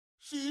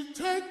She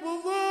take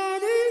my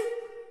money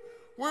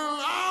when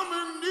I'm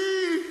in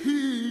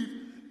need.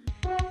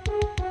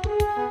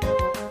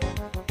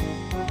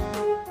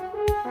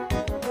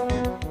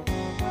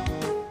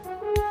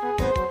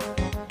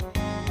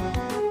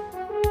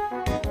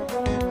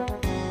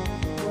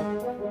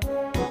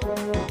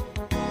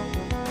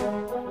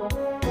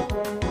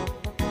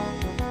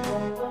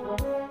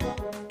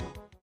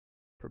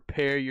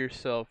 Prepare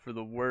yourself for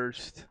the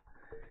worst.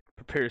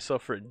 Prepare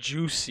yourself for a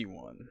juicy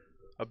one.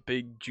 A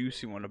big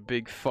juicy one. A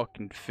big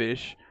fucking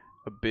fish.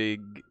 A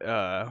big,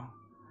 you're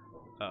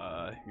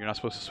not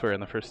supposed to swear in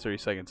the first 30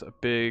 seconds. A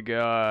big,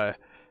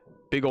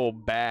 big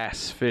old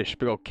bass fish.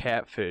 Big old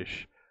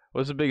catfish.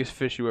 What's the biggest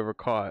fish you ever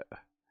caught?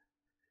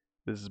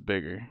 This is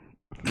bigger.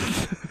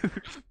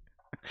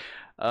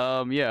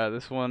 Yeah,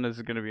 this one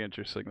is gonna be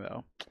interesting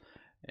though.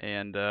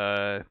 And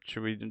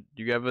should we? Do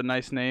you have a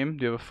nice name?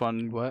 Do you have a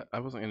fun? What? I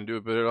wasn't gonna do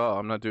a bit at all.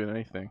 I'm not doing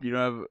anything. You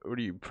don't have? What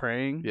are you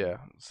praying? Yeah.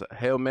 It's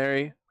Hail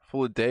Mary,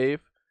 full of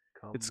Dave.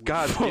 It's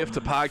God's gift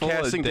to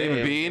podcasting,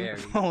 David Bean.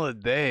 Full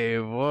of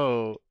Dave.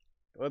 Whoa.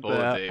 What Full the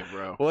of hell? Dave,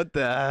 bro. What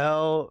the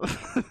hell?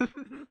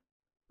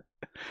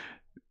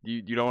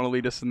 you don't want to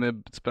lead us in the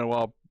it's been a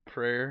while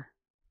prayer?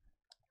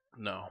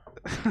 No.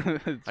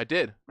 I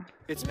did.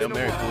 It's Hail been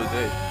Mary, a full of while.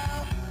 Dave.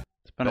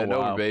 It's been a Bend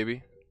while, over,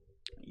 baby.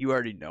 You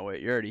already know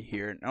it. You're already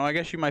here. No, I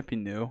guess you might be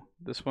new.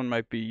 This one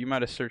might be. You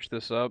might have searched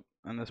this up,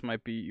 and this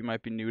might be. You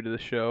might be new to the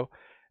show,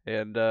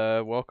 and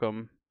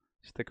welcome.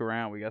 Stick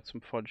around. We got some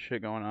fun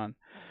shit going on.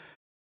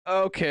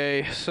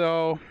 Okay,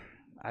 so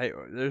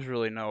there's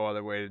really no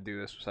other way to do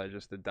this besides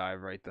just to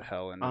dive right the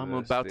hell into I'm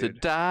this, about to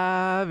dude.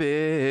 dive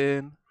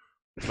in.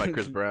 It's by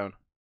Chris Brown.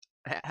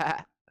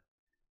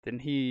 Didn't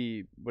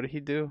he? What did he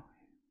do?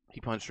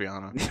 He punched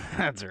Rihanna.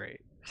 That's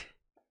right.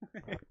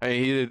 I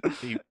mean, he did.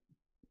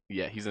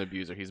 Yeah, he's an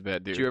abuser. He's a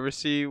bad dude. Did you ever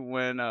see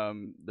when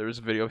there was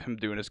a video of him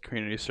doing his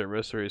community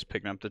service where he was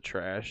picking up the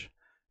trash,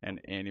 and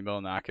Andy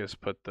Milonakis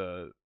put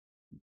the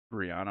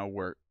Rihanna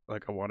work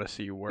like I want to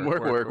see you work.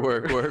 Work. I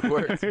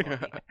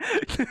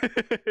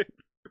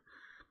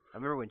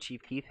remember when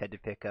Chief Keef had to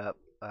pick up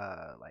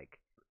like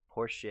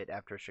horse shit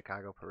after a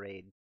Chicago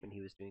parade when he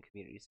was doing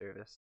community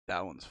service.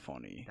 That one's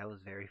funny. That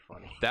was very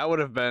funny. That would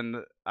have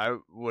been. I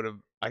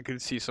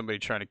could see somebody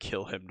trying to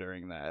kill him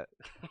during that,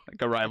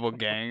 like a rival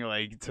gang,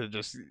 like to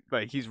just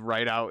like he's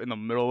right out in the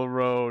middle of the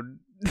road.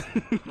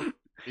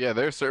 Yeah,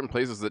 there are certain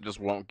places that just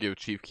won't give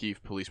Chief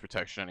Keef police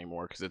protection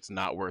anymore because it's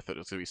not worth it.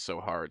 It's gonna be so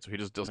hard, so he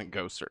just doesn't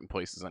go certain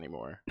places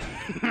anymore.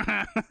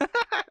 Because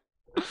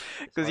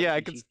yeah,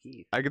 I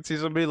could see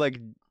somebody like,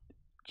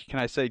 can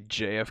I say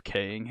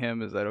JFKing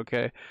him? Is that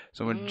okay?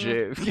 Someone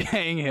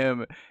JFKing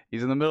him.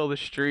 He's in the middle of the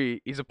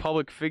street. He's a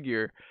public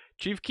figure.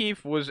 Chief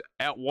Keef was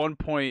at one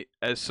point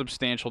as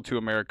substantial to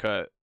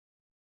America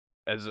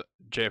as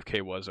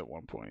JFK was at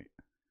one point.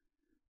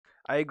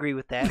 I agree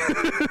with that.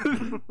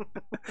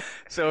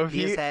 So if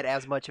He's had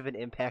as much of an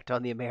impact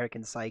on the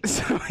American psyche.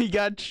 So he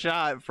got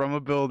shot from a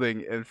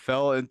building and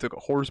fell into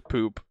horse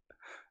poop.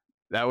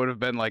 That would have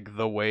been like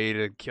the way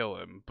to kill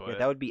him. But Yeah,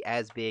 that would be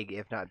as big,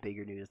 if not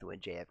bigger, news than when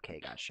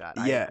JFK got shot.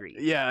 I yeah, agree.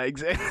 yeah,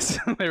 exactly. So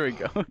there we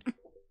go.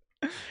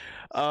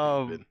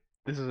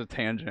 This is a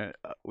tangent.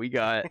 We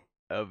got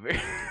a very,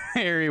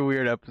 very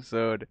weird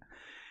episode,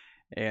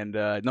 and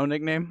no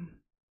nickname.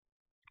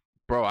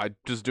 Bro, I'm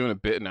just doing a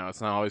bit now.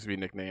 It's not always be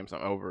nicknames.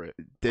 I'm over it.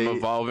 I'm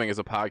evolving as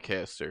a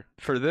podcaster.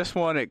 For this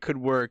one, it could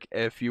work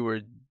if you were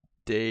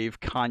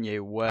Dave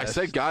Kanye West. I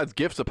said God's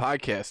gift to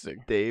podcasting.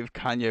 Dave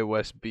Kanye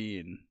West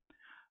Bean.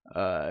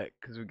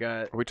 Because we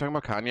got. Are we talking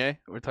about Kanye?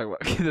 We're talking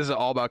about. This is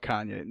all about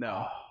Kanye.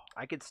 No.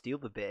 I could steal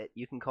the bit.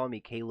 You can call me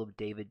Caleb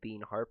David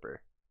Bean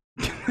Harper.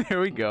 Here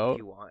we go. If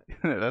you want.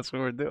 That's what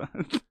we're doing.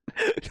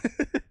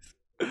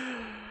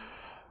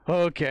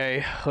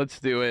 Okay, let's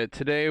do it.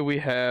 Today we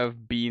have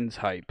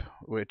BeansHype,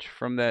 which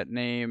from that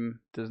name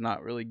does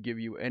not really give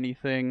you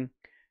anything.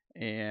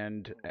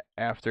 And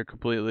after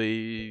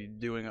completely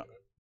doing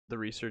the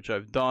research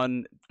I've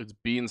done, It's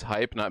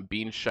BeansHype, not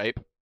BeansHype.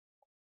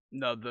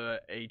 no,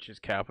 the H is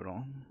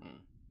capital.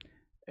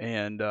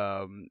 And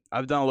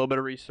I've done a little bit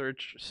of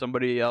research.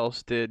 Somebody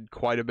else did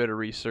quite a bit of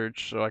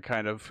research. So I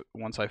kind of,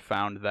 once I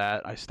found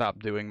that, I stopped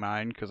doing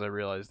mine because I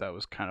realized that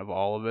was kind of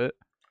all of it.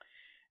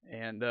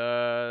 And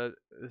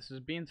this is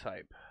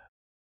BeansHype.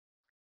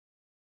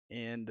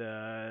 And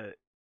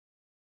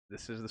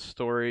this is the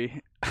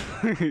story.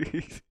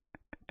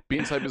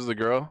 BeansHype is the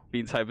girl?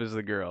 BeansHype is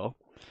the girl.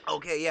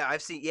 Okay, yeah,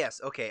 I've seen. Yes,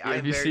 okay, Yeah, I'm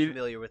have you very seen-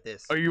 familiar with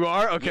this. Oh, you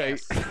are? Okay.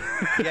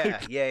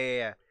 Yes.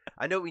 Yeah.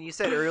 I know when you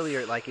said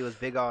earlier, like it was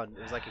big on.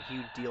 It was like a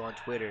huge deal on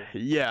Twitter.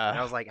 And I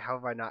Yeah. was like, how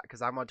have I not?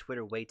 Because I'm on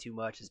Twitter way too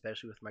much,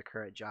 especially with my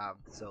current job.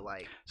 So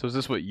like, So is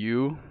this what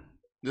you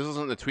This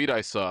wasn't the tweet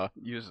I saw.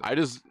 use? I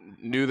just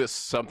knew that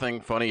something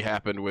funny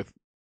happened with...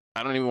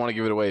 I don't even want to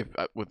give it away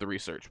with the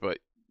research, but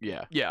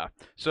yeah. Yeah.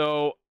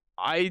 So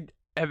I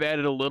have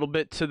added a little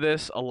bit to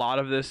this. A lot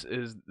of this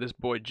is this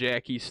boy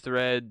Jackie's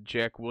thread,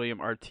 Jack William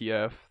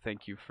RTF.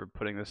 Thank you for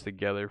putting this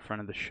together, friend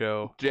of the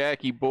show.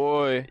 Jackie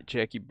boy.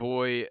 Jackie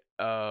boy.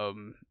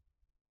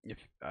 if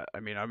I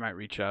mean, I might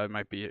reach out. It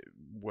might be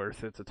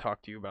worth it to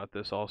talk to you about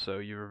this. Also,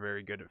 you were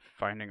very good at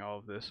finding all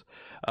of this.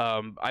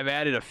 I've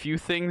added a few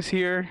things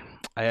here.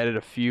 I added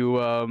a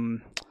few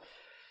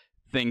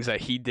things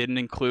that he didn't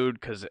include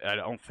because I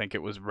don't think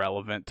it was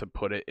relevant to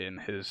put it in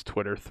his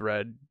Twitter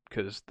thread.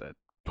 Because that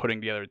putting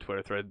together a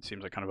Twitter thread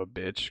seems like kind of a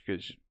bitch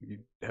because you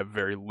have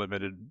very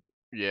limited.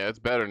 Yeah, it's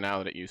better now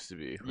than it used to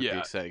be with the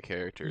excited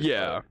characters.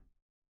 Yeah.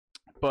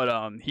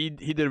 But he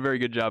did a very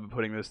good job of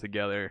putting this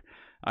together.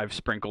 I've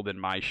sprinkled in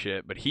my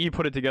shit, but he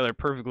put it together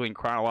perfectly in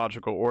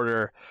chronological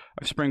order.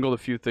 I've sprinkled a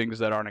few things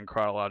that aren't in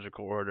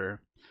chronological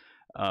order.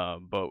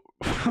 But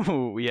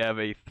we have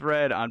a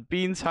thread on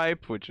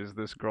BeansHype, which is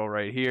this girl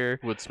right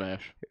here. Wood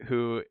smash.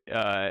 Who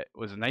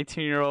was a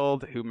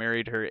 19-year-old who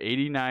married her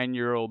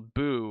 89-year-old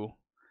boo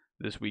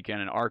this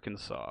weekend in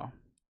Arkansas.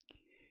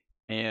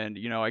 And,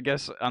 you know, I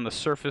guess on the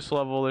surface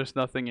level, there's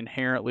nothing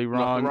inherently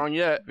wrong. Nothing wrong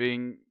yet.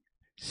 Being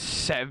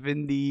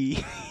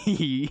 70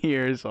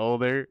 years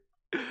older.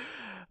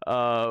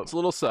 It's a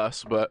little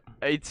sus, but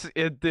it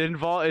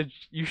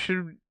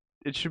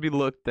should be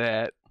looked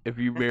at if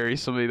you marry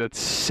somebody that's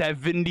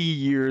 70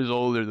 years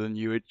older than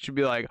you. It should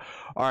be like,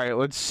 all right,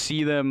 let's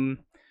see the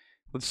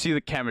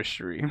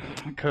chemistry,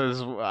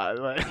 because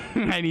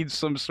I need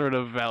some sort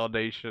of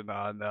validation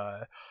on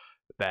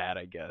that,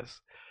 I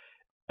guess.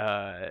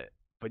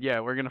 But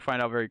yeah, we're gonna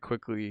find out very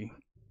quickly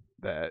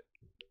that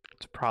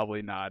it's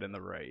probably not in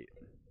the right.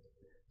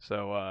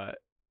 So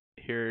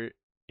here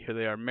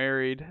they are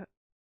married.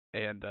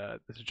 And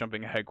this is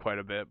jumping ahead quite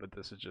a bit, but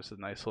this is just a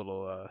nice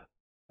little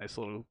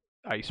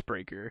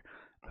icebreaker.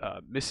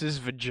 Mrs.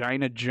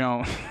 Vagina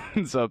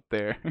Jones up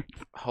there.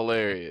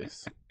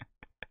 Hilarious.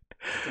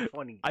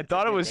 I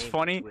thought it was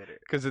funny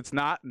because it's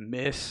not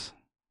Miss.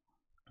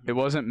 It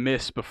wasn't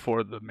Miss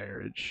before the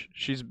marriage.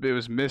 It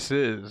was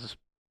Mrs.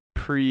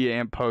 pre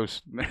and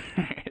post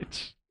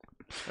marriage.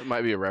 It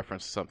might be a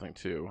reference to something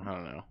too. I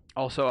don't know.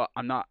 Also,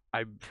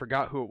 I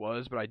forgot who it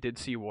was, but I did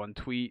see one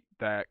tweet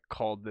that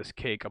called this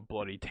cake a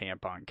bloody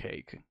tampon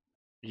cake.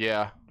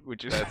 Yeah,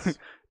 which is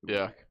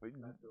yeah.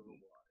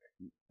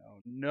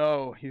 Oh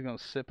no, he's gonna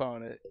sip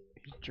on it.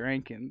 He's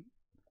drinking.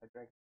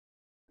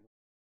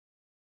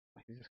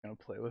 He's just gonna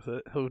play with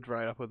it. He'll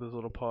dry up with his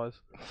little paws.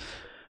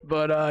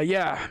 But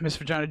yeah, Miss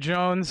Vagina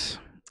Jones.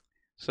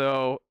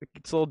 So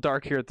it's a little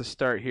dark here at the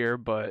start here,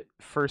 but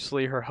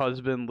firstly, her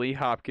husband Lee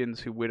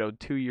Hopkins, who widowed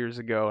 2 years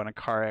ago in a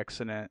car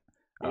accident.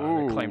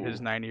 Claimed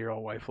his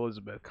 90-year-old wife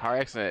Elizabeth. Car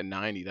accident at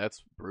 90,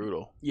 that's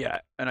brutal.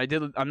 Yeah, and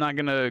I'm not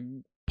gonna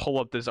pull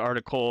up this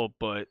article,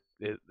 but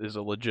it is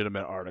a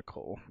legitimate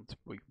article.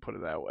 We can put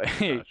it that way.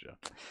 Gotcha.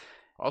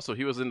 Also,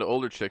 he was into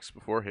older chicks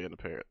beforehand,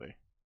 apparently.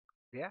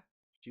 Yeah,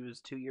 she was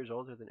 2 years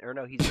older than, or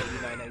no, he's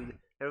 89 now. That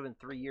would have been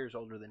 3 years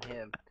older than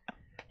him.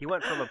 He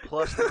went from a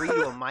 +3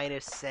 to a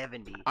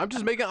 -70. I'm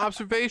just making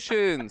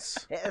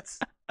observations. It's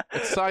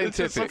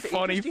scientific. It's a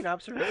funny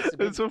observation.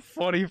 It's a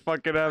funny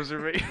fucking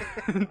observation.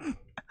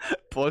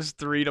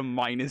 +3 to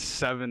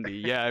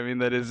 -70. Yeah, I mean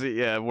that is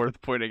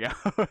worth pointing out.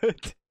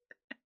 It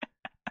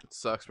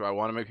sucks, bro. I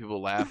want to make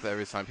people laugh.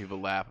 Every time people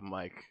laugh, I'm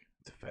like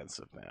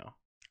defensive now.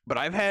 But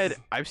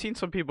I've seen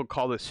some people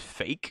call this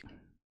fake.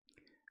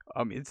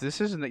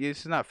 This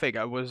is not fake.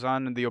 I was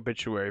on the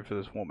obituary for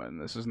this woman.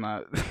 This is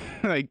not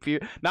like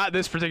not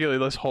this particularly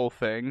this whole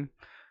thing,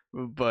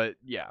 but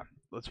yeah,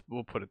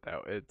 we'll put it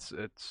that way.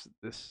 It's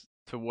this,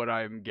 to what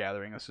I'm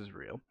gathering, this is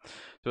real.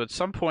 So at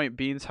some point,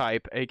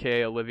 BeansHype,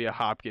 aka Olivia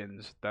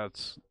Hopkins,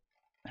 that's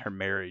her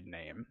married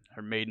name.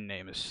 Her maiden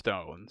name is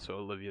Stone, so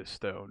Olivia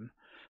Stone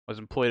was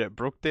employed at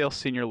Brookdale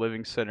Senior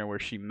Living Center where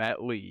she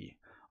met Lee.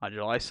 On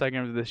July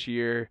 2nd of this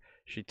year,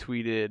 she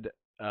tweeted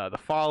the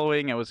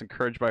following: I was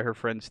encouraged by her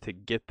friends to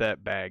get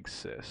that bag,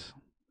 sis.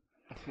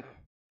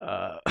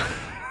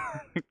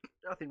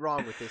 Nothing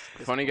wrong with this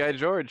Funny guy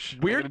George.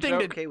 Weird thing.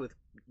 Okay with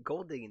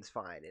gold digging's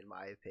fine in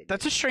my opinion.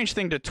 That's a strange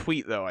thing to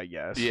tweet, though. I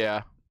guess.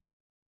 Yeah.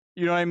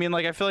 You know what I mean?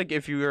 Like, I feel like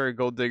if you are a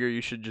gold digger,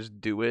 you should just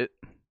do it.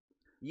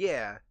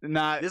 Yeah.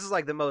 This is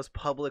like the most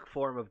public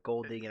form of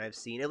gold digging I've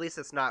seen. At least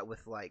it's not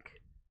with like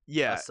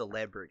a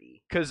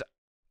celebrity. Because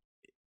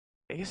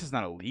I guess it's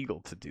not illegal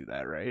to do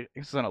that, right? I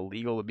guess it's not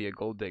illegal to be a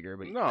gold digger,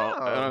 but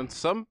no. In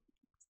some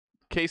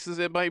cases,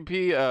 it might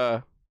be.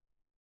 I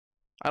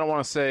don't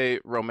want to say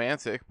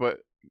romantic,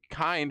 but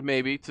kind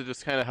maybe, to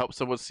just kind of help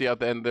someone see out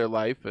the end of their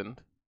life. And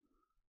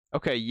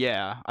okay,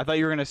 yeah, I thought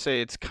you were gonna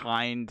say it's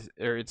kind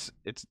or it's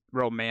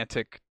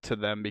romantic to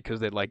them because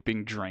they like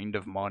being drained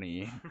of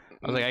money.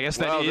 I was like, I guess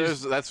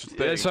that's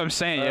what I'm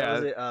saying. Yeah,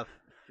 was it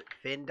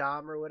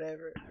Findom or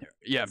whatever?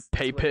 Yeah,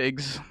 pay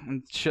pigs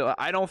and shit.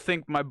 I don't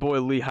think my boy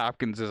Lee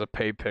Hopkins is a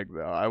pay pig,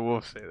 though. I will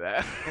say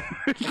that.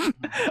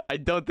 I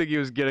don't think he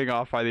was getting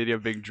off by the idea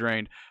of being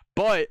drained.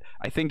 But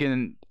I think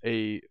in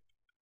a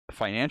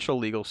financial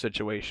legal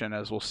situation,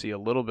 as we'll see a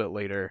little bit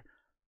later,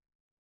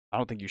 I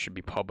don't think you should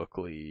be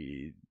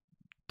publicly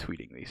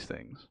tweeting these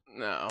things.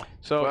 No.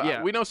 So well,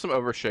 yeah, we know some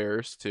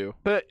overshares too.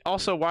 But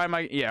also, why am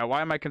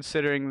I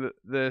considering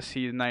this?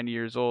 He's 90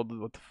 years old.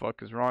 What the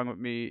fuck is wrong with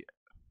me?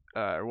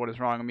 Or what is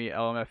wrong with me?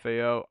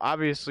 LMFAO.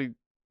 Obviously,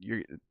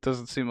 it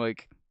doesn't seem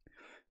like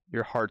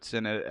your heart's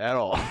in it at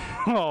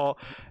all.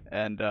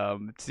 And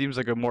it seems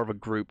like more of a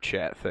group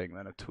chat thing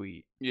than a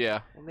tweet.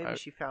 Yeah. Well, maybe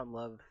she found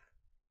love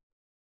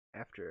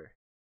after.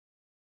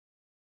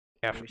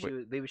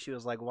 After, Maybe she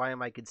was like, "Why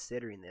am I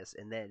considering this?"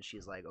 And then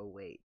she's like, "Oh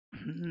wait,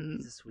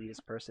 he's the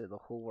sweetest person in the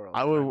whole world."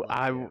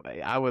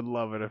 I would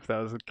love it if that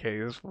was the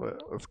case, but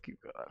let's keep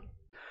going.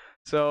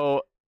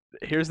 So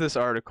here's this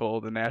article,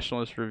 the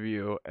Nationalist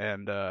Review,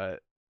 and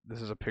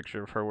this is a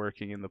picture of her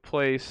working in the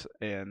place,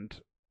 and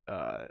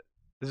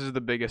this is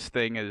the biggest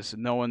thing is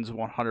no one's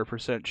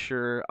 100%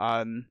 sure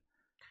on.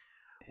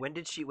 When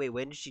did she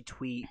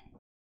tweet?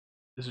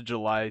 This is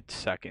July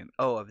 2nd.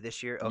 Oh, of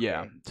this year. Okay.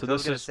 Yeah. So I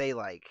was this gonna is say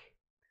like.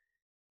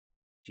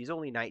 She's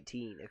only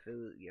 19. If it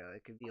was,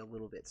 it could be a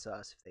little bit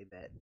sus if they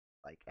met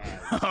like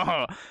as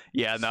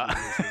yeah, no.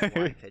 his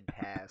wife had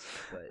passed,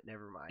 but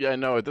never mind. Yeah,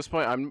 no. At this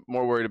point, I'm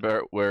more worried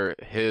about where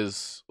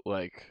his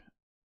like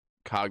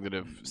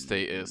cognitive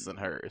state is than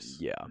hers.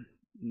 Yeah,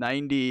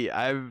 90.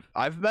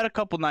 I've met a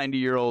couple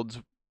 90-year-olds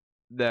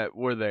that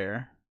were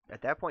there.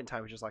 At that point in time,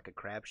 it was just like a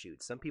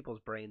crapshoot. Some people's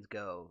brains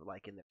go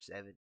like in their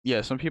 70s.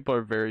 Yeah, some people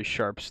are very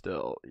sharp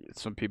still.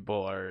 Some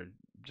people are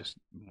just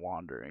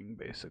wandering,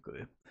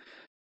 basically.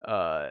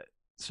 So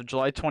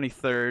July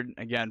 23rd,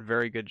 again,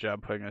 very good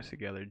job putting this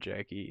together,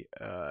 Jackie.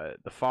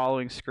 The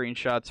following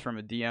screenshots from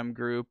a DM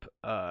group.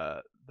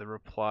 The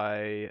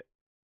reply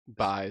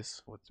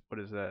Buys. what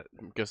is that?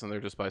 I'm guessing they're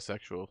just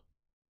bisexual.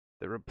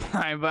 The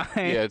reply by.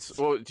 Yeah, it's.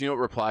 Well, do you know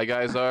what reply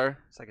guys are?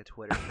 It's like a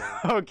Twitter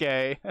thing.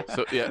 Okay.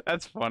 So yeah,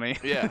 that's funny.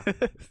 Yeah,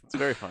 it's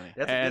very funny.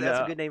 That's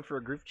a good name for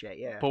a group chat.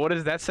 Yeah. But what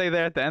does that say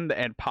there at the end?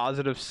 And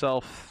positive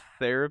self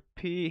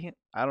therapy.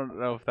 I don't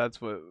know if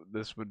that's what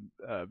this would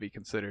be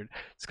considered.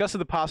 Discusses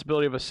the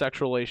possibility of a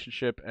sexual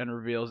relationship and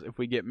reveals if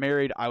we get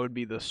married, I would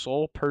be the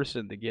sole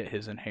person to get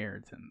his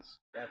inheritance.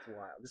 That's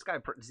wild. This guy,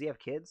 does he have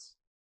kids?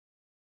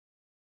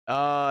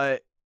 So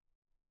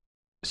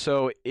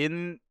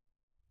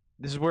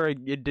this is where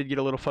it did get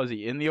a little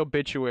fuzzy. In the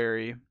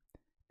obituary,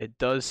 it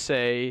does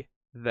say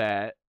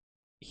that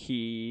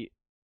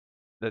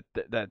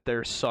that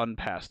their son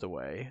passed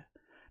away.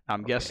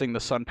 I'm guessing the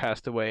son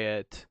passed away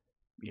at,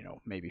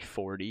 maybe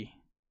 40,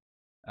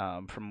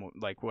 from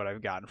like what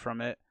I've gotten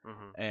from it.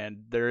 Mm-hmm.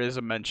 And there is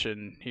a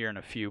mention here in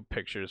a few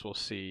pictures we'll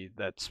see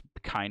that's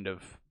kind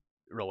of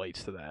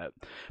relates to that.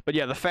 But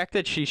yeah, the fact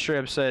that she straight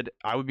up said,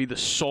 I would be the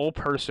sole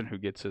person who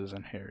gets his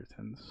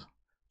inheritance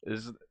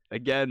is,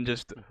 again,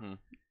 just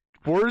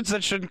words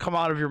that shouldn't come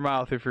out of your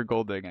mouth if you're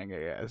gold digging, I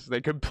guess.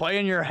 They could play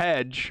in your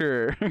head,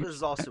 sure. This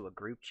is also a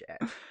group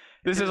chat.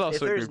 This is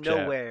also a group chat. If there's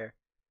nowhere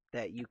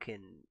that you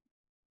can,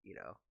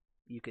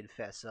 you can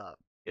fess up.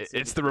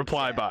 It's the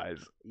reply buys.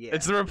 Yeah.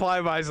 It's the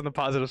reply buys in the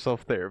positive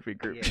self-therapy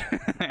group.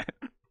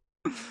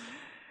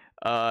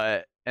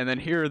 Yeah. And then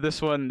here,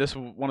 this one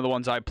of the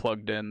ones I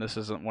plugged in. This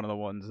isn't one of the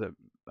ones that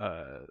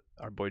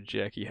our boy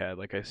Jackie had.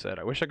 Like I said,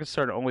 I wish I could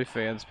start an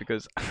OnlyFans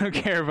because I don't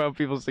care about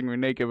people seeing me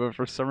naked, but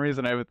for some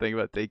reason I have a thing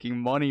about taking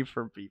money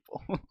from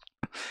people.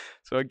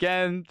 So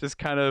again, just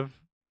kind of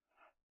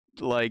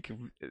like,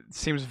 it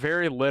seems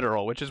very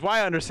literal, which is why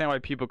I understand why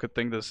people could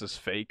think this is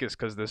fake, is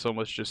because this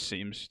almost just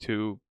seems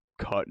too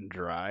cut and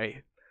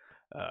dry.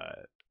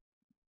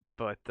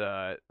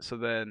 So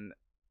then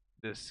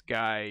this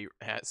guy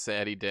At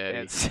Saddy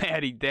Daddy.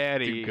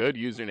 Daddy. Dude, good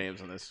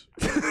usernames on this.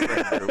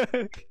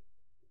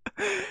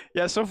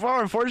 Yeah, so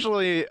far,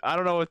 unfortunately, I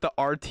don't know what the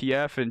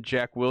RTF and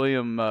Jack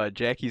William,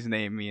 Jackie's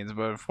name means,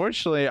 but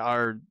unfortunately,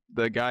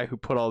 the guy who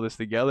put all this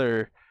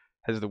together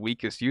has the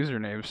weakest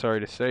username. Sorry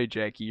to say,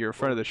 Jackie, you're a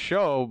friend of the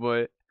show,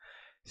 but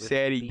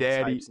Saddy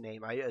Daddy.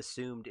 Name, I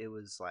assumed it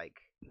was like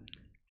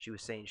she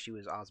was saying she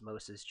was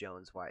Osmosis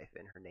Jones' wife,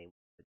 and her name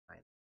was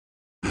Vagina.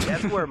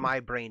 That's where my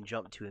brain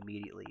jumped to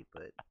immediately,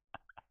 but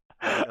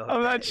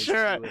I'm not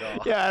sure.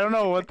 Yeah, I don't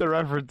know what the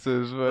reference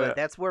is, but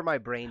that's where my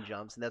brain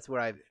jumps, and that's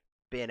where I've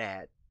been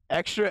at.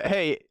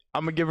 Hey,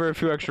 I'm gonna give her a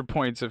few extra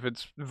points if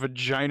it's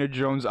Vagina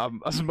Jones,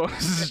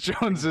 Osmosis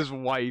Jones's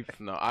wife.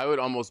 No, I would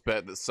almost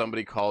bet that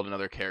somebody called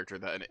another character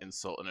that an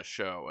insult in a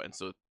show, and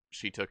so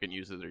she took and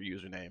used it as her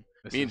username.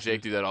 Me and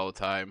Jake do that all the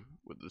time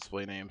with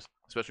display names,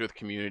 especially with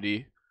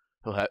Community.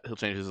 He'll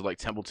change his like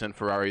Templeton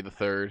Ferrari the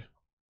Third.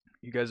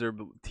 You guys are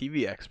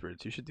TV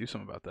experts. You should do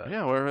something about that.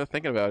 Yeah, we're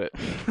thinking about it.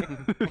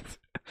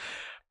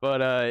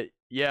 But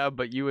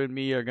you and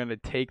me are gonna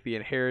take the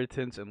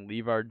inheritance and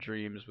leave our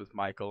dreams with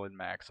Michael and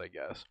Max, I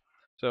guess.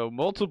 So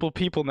multiple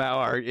people now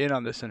are in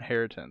on this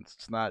inheritance.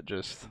 It's not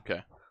just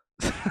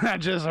not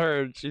just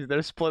her.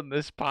 They're splitting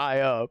this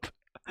pie up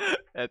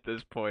at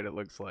this point. It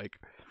looks like.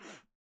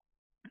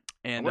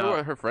 And I wonder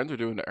what her friends are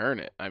doing to earn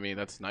it. I mean,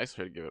 that's nice of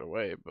her to give it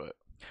away, but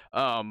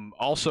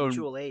also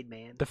mutual aid,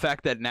 man. The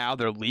fact that now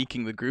they're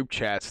leaking the group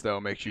chats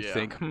though makes you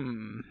think,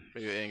 maybe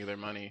they didn't get their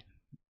money.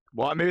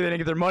 Well, maybe they didn't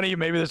get their money.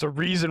 Maybe there's a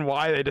reason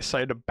why they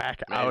decided to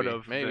back out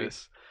of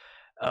this.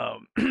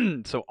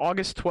 So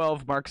August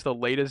 12th marks the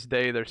latest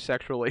day their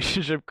sexual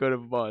relationship could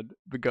have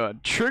begun.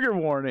 Trigger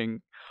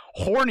warning: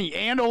 horny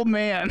and old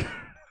man.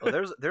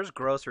 Well, there's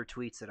grosser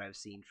tweets that I've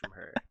seen from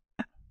her.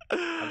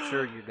 I'm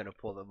sure you're gonna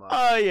pull them up.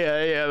 Oh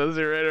yeah, those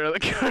are right around the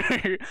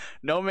corner.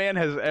 No man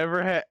has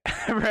ever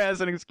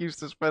has an excuse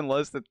to spend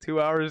less than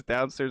 2 hours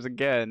downstairs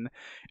again.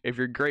 If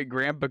your great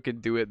grandpa can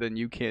do it, then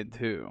you can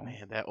too.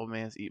 Man, that old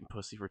man's eating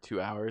pussy for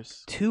 2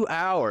 hours. 2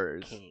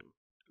 hours. King.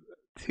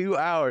 2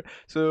 hours.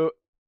 So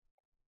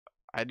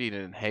I need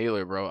an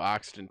inhaler, bro.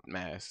 Oxygen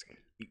mask.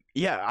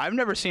 yeah, I've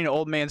never seen an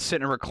old man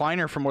sit in a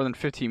recliner for more than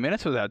 15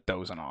 minutes without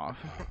dozing off.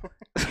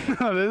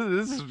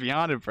 this is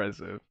beyond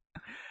impressive.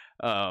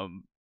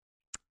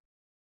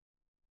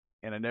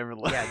 And I never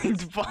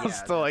liked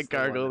balls till I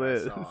gargle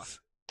this.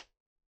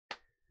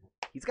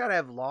 He's got to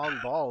have long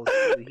balls.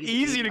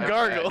 Easy to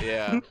gargle.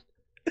 Yeah.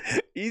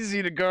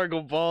 Easy to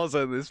gargle balls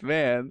on this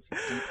man.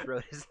 Deep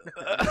throat his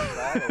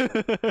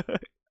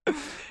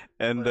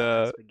and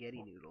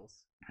spaghetti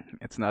noodles.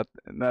 it's not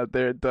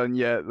there done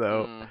yet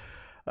though.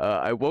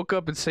 I woke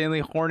up insanely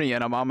horny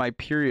and I'm on my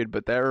period,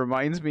 but that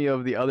reminds me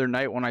of the other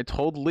night when I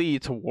told Lee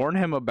to warn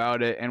him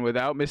about it, and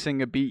without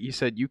missing a beat, he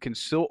said, "You can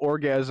still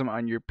orgasm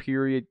on your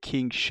period,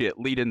 king shit."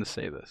 Lee didn't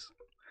say this.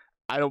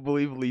 I don't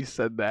believe Lee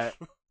said that.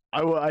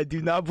 I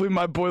do not believe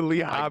my boy Lee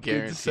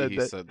Hopkins said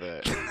that. Said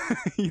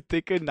that. You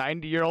think a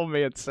 90-year-old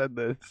man said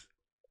this?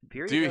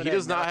 Period Dude, he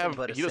does not have.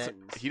 He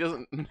doesn't. He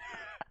doesn't.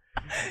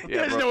 You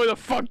guys know where the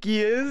fuck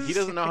he is? He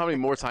doesn't know how many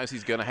more times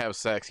he's gonna have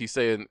sex. He's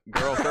saying,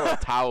 "Girl, throw a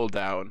towel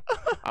down.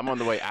 I'm on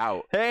the way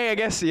out." Hey, I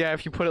guess yeah.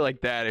 If you put it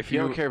like that, if You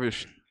don't care if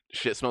his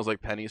shit smells like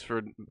pennies for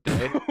a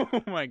day.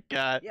 Oh my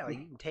god. Yeah, like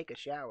you can take a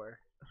shower.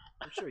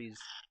 I'm sure he's.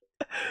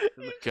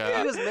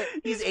 God.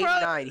 He's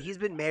 89. He's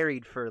been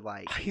married for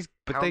like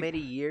But many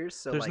years?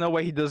 So there's like, no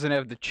way he doesn't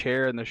have the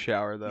chair in the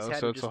shower though, had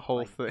so to it's a just, whole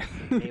like, thing.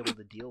 been able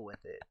to deal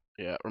with it.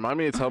 Yeah, remind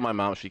me to tell my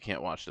mom she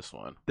can't watch this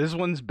one. This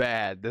one's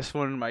bad. This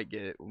one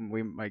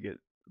we might get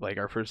like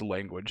our first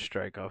language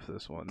strike off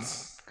this one.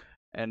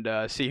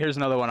 And see, here's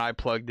another one I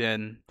plugged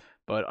in,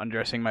 but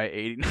undressing my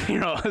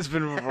 89-year-old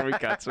husband before we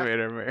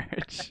consummate our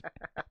marriage.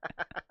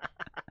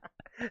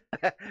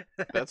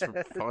 That's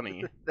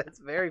funny. That's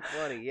very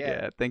funny.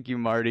 Yeah. Thank you,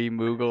 Marty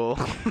Moogle.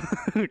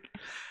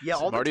 Yeah.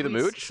 All Marty the the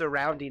tweets Mooch?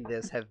 surrounding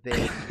this have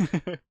been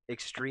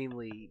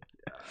extremely.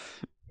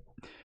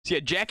 So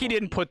yeah, Jackie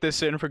didn't put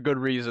this in for good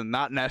reason,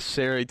 not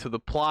necessary to the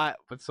plot,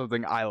 but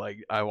something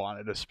I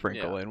wanted to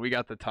sprinkle in. We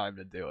got the time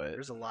to do it.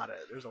 There's a lot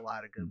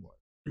of good ones.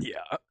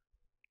 Yeah.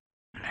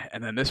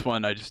 And then this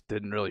one I just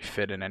didn't really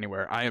fit in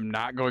anywhere. I am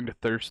not going to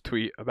thirst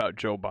tweet about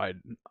Joe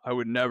Biden. I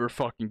would never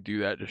fucking do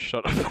that. Just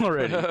shut up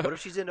already. What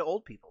if she's into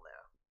old people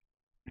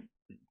now?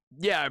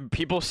 Yeah,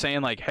 people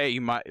saying like, "Hey,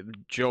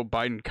 Joe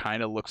Biden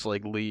kind of looks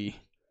like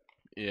Lee."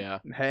 Yeah.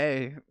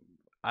 Hey,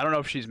 I don't know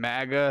if she's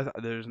MAGA.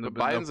 There's no.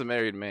 But Biden's a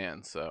married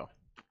man, so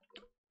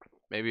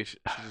maybe she's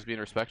just being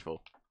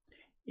respectful.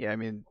 Yeah, I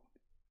mean,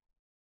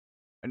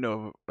 I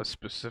know a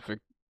specific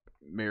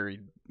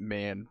married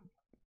man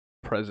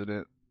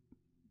president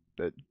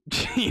that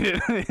cheated.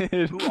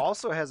 Who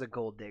also has a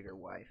gold digger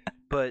wife,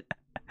 but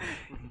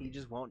he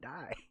just won't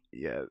die.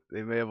 Yeah,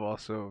 they may have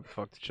also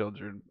fucked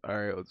children. All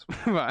right, let's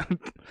move on.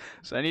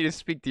 So I need to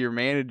speak to your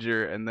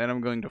manager, and then I'm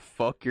going to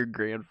fuck your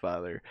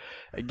grandfather.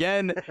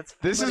 Again,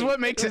 this is what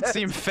makes it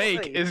seem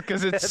fake, is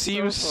because it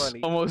seems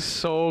almost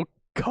so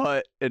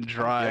cut and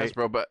dry. Yes,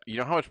 bro, but you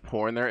know how much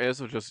porn there is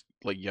of just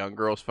like young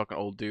girls fucking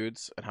old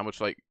dudes, and how much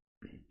like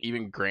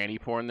even granny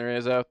porn there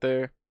is out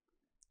there?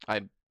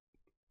 I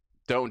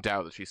don't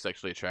doubt that she's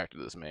sexually attracted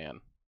to this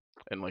man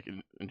and like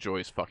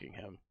enjoys fucking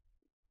him.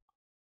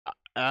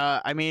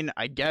 I mean,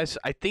 I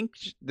think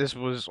this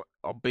was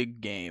a big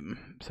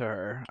game to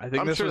her. I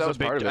think I'm this sure was that a was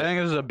big. part of I it. think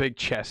this was a big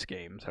chess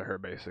game to her.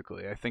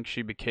 Basically, I think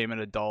she became an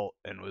adult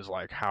and was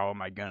like, "How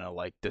am I gonna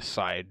like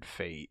decide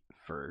fate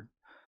for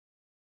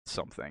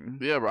something?"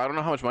 Yeah, bro, I don't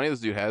know how much money this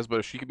dude has, but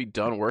if she could be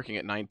done working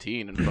at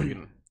 19 and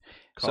fucking.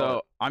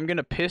 So I'm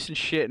gonna piss and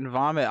shit and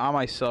vomit on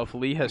myself.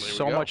 Lee has There we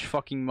so go. much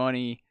fucking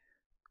money.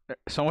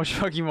 So much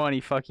fucking money.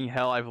 Fucking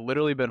hell, I've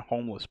literally been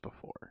homeless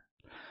before.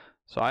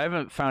 So I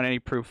haven't found any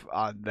proof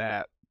on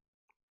that.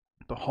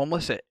 But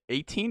homeless at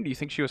 18? Do you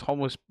think she was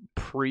homeless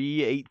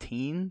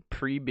pre-18?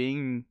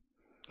 Pre-being...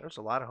 There's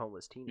a lot of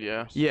homeless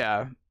teenagers.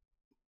 Yeah. Yeah.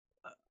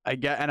 I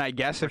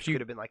guess if She you...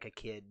 could have been like a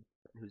kid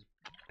whose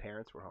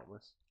parents were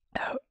homeless.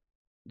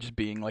 Just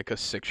being like a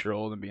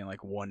 6-year-old and being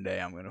like, one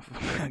day I'm gonna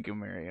fucking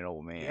marry an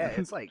old man.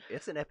 Yeah,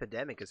 it's an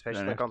epidemic,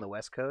 especially like on the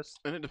West Coast.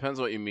 And it depends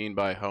what you mean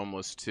by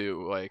homeless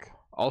too. Like,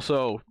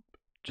 Also,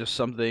 just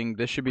something...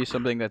 This should be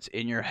something that's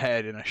in your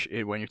head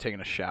when you're taking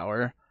a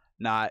shower.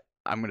 Not,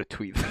 I'm gonna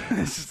tweet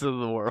this to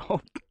the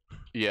world.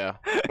 yeah.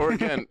 Or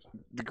again,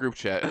 the group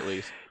chat at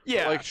least.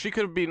 Yeah. But, like, she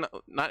could be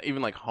not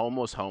even like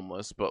homeless,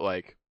 but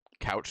like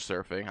couch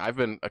surfing. I've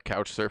been a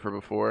couch surfer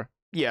before.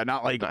 Yeah,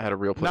 not like... Not had a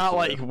real place Not to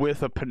like live.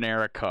 with a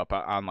Panera cup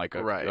on like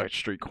a, Right. a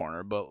street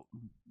corner, but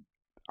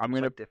I'm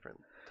There's, gonna... like, different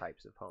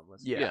types of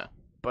homeless. Yeah.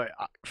 But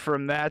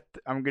from that,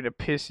 I'm gonna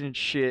piss and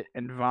shit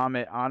and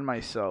vomit on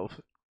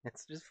myself.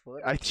 It's just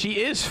funny.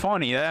 She is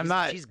funny. I'm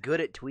not. She's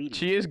good at tweeting.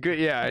 She is good.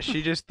 Yeah,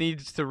 she just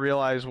needs to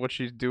realize what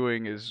she's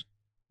doing is.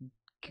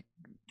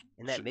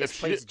 And that If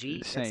misplaced G.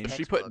 insane. If That's she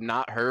textbook. put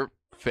not her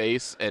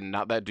face and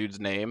not that dude's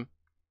name,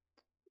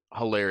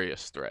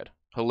 hilarious thread.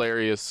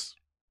 Hilarious.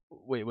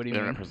 Wait, what do you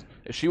internet mean? presence.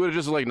 If she would have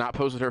just like not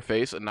posted her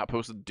face and not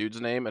posted the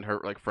dude's name and her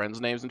like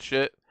friends' names and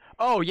shit.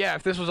 Oh yeah,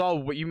 if this was all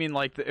what you mean,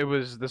 like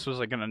this was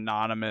like an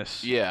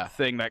anonymous Yeah.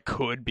 thing that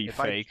could be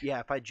fake.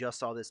 If I just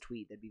saw this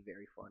tweet, that'd be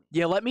very funny.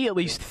 Yeah, let me at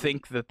least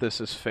think that this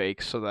is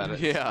fake, so that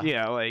it's,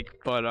 Yeah. like,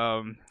 but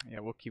yeah,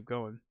 we'll keep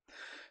going.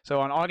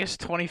 So on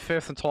August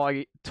 25th until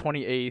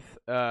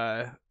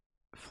 28th,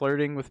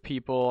 flirting with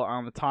people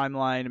on the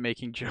timeline and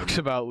making jokes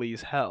about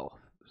Lee's health.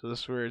 So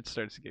this is where it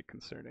starts to get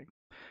concerning.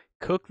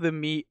 Cook the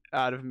meat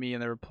out of me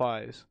in the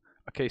replies.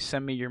 Okay,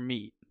 send me your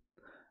meat.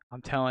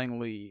 I'm telling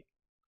Lee.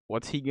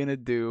 What's he gonna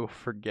do?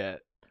 Forget.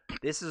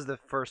 This is the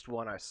first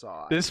one I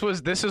saw. This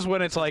is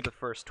when it's like the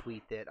first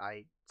tweet that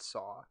I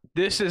saw.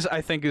 This is,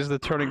 I think, is the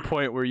turning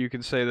point where you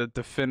can say that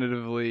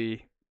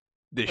definitively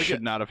this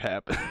should not have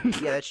happened.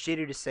 Yeah, that's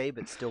shitty to say,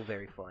 but still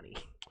very funny.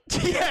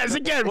 Yes,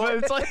 again, but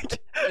it's like.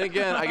 And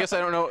again, I guess I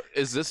don't know.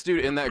 Is this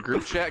dude in that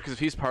group chat? Because if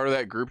he's part of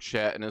that group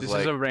chat and is This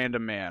like is a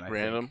random man.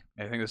 random.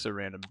 I think this is a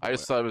random. I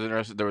just thought it was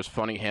interesting. There was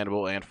funny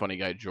Hannibal and funny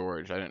guy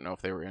George. I didn't know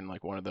if they were in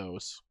like one of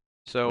those.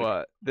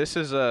 So this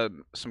is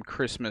some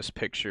Christmas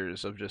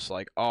pictures of just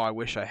like, oh, I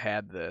wish I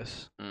had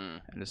this,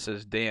 and it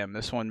says, damn,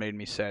 this one made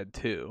me sad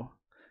too.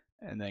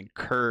 And then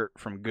Kurt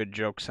from Good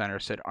Joke Center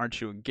said,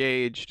 aren't you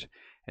engaged?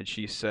 And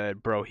she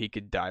said, bro, he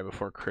could die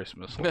before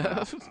Christmas.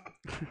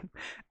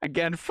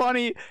 Again,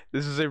 funny.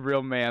 This is a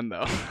real man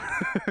though.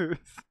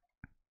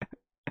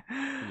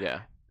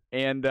 Yeah.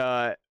 And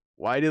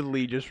why did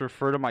Lee just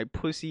refer to my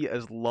pussy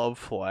as love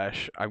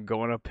flesh? I'm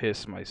going to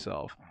piss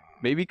myself.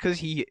 Maybe because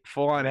he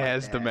full-on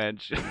has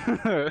dementia.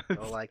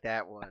 Don't like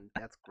that one.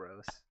 That's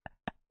gross.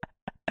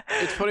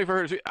 It's funny for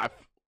her too.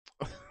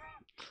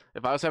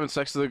 If I was having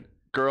sex with a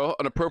girl,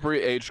 an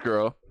appropriate age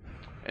girl,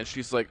 and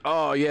she's like,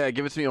 "Oh yeah,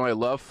 give it to me on my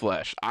love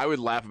flesh," I would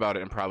laugh about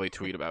it and probably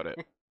tweet about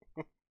it.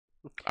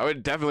 I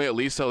would definitely at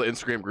least tell the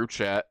Instagram group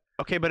chat.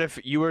 Okay, but if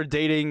you were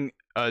dating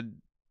a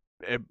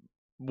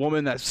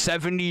woman that's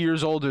 70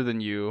 years older than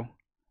you,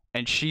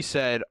 and she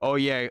said, "Oh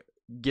yeah,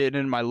 get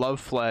in my love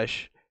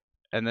flesh,"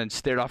 and then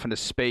stared off into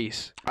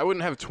space. I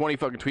wouldn't have 20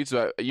 fucking tweets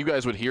about it. You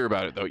guys would hear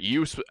about it, though.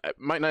 You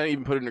might not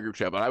even put it in a group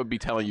chat, but I would be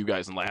telling you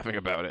guys and laughing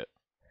about it.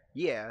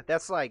 Yeah,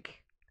 that's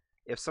like,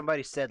 if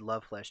somebody said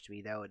love flesh to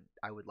me,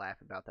 I would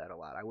laugh about that a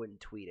lot. I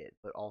wouldn't tweet it,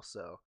 but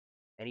also,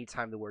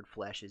 anytime the word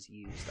flesh is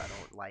used, I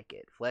don't like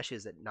it. Flesh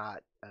is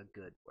not a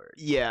good word.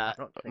 Yeah.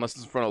 Unless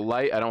it's in front of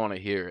light, I don't want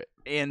to hear it.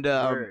 And,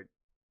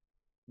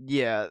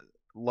 yeah,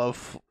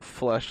 love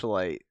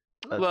fleshlight.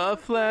 Love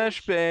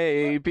flesh,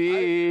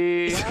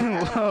 baby.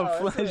 Love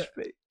flesh,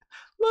 baby.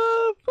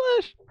 Love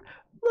flesh.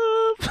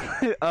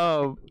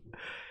 Love.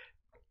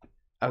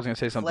 I was gonna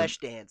say something. Flesh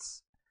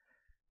dance.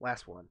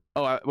 Last one.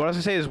 Oh, what I was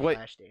gonna say is what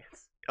Flash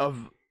dance.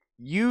 of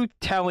you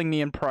telling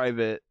me in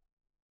private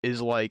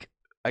is like,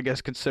 I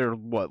guess considered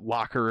what,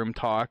 locker room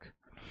talk,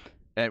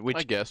 and which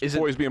I guess is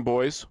boys being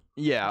boys.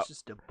 Yeah, It's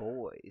just a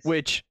boys.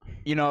 which,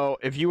 you know,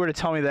 if you were to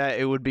tell me that,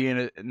 it would be in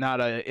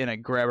a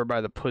grab her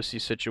by the pussy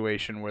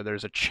situation where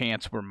there's a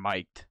chance we're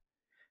mic'd.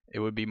 It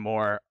would be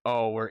more,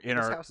 oh, we're in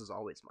This our. house is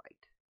always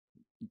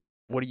mic'd.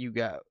 What do you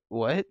got?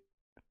 What?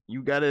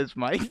 You got it as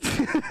mic'd?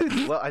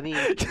 Well, I mean,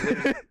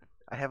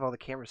 I have all the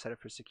cameras set up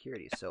for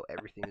security, so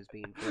everything is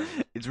being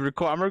filmed.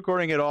 I'm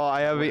recording it all.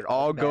 I have it Recorded all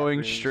all the going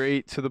bathrooms.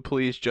 straight to the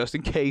police just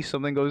in case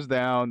something goes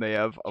down. They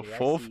have a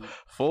JIC.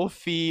 full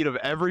feed of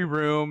every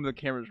room. The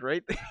camera's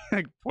right there.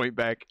 Like, point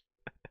back.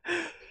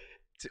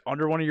 It's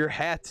under one of your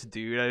hats,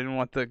 dude. I didn't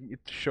want it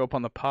to show up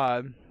on the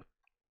pod.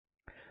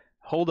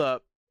 Hold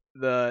up.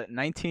 The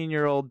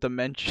 19-year-old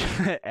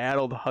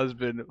dementia-addled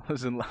husband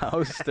was in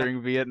Laos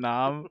during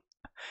Vietnam.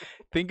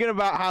 Thinking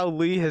about how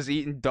Lee has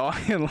eaten dog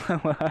in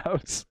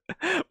Laos,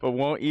 but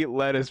won't eat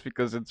lettuce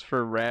because it's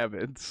for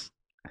rabbits.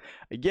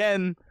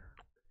 Again,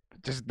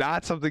 just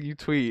not something you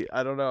tweet.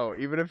 I don't know.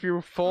 Even if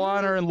you're full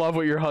on or in love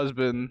with your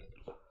husband,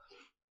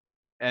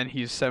 and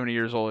he's 70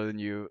 years older than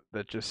you,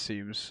 that just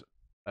seems.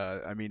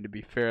 I mean, to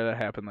be fair, that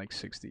happened like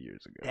 60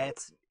 years ago.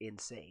 That's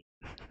insane.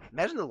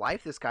 Imagine the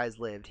life this guy's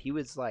lived. He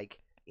was like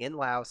in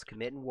Laos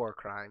committing war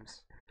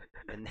crimes,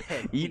 and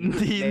then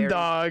eating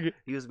dog.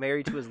 He was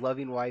married to his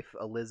loving wife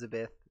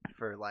Elizabeth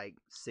for like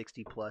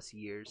 60+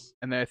 years.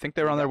 And I think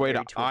they were on their way to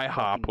Married a IHOP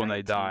fucking when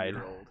they died.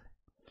 19-year-old.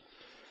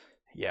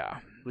 Yeah.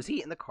 Was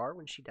he in the car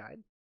when she died?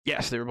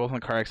 Yes, they were both in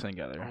a car accident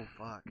together. Oh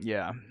fuck.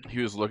 Yeah.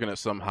 He was looking at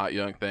some hot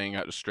young thing,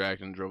 got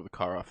distracted, and drove the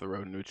car off the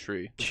road into a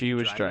tree. She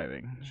was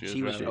driving? driving.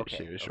 She was okay,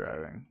 She was okay.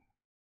 driving.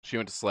 She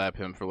went to slap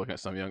him for looking at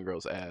some young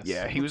girl's ass.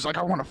 Yeah, he was like,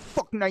 I want to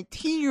fuck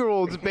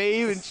 19-year-olds,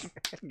 babe. And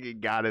she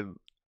got him.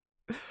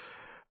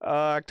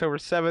 October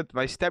 7th,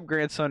 my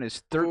step-grandson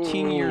is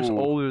 13 years Ooh.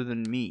 older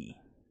than me.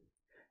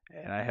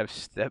 And I have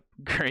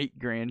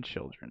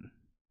step-great-grandchildren.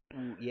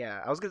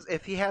 Yeah, I was gonna.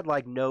 If he had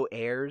like no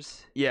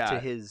heirs Yeah. to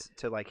his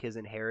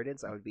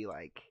inheritance, I would be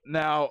like,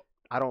 Now,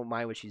 I don't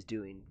mind what she's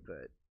doing,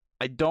 but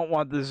I don't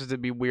want this to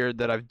be weird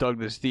that I've dug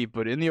this deep,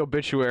 but in the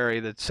obituary,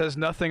 that says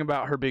nothing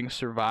about her being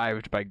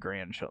survived by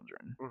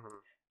grandchildren.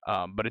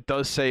 But it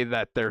does say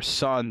that their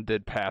son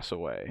did pass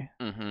away.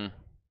 Mm-hmm.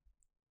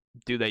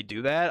 Do they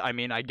do that? I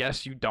mean, I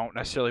guess you don't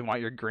necessarily want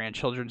your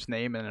grandchildren's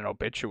name in an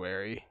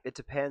obituary. It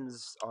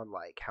depends on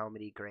like how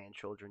many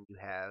grandchildren you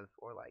have,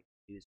 or like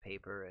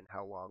newspaper, and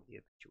how long the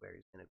obituary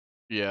is gonna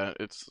be. Yeah,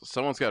 it's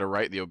someone's got to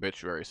write the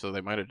obituary, so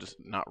they might have just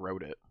not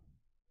wrote it.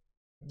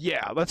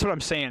 Yeah, that's what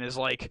I'm saying. Is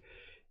like,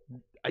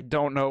 I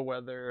don't know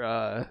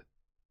whether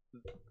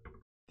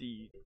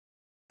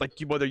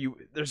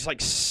there's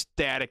like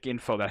static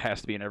info that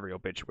has to be in every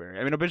obituary.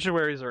 I mean,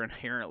 obituaries are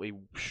inherently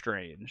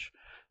strange,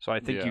 so I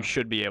think you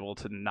should be able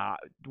to not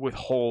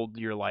withhold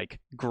your like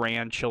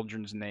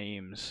grandchildren's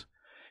names,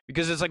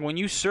 because it's like when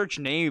you search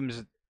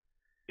names,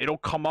 it'll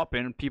come up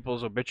in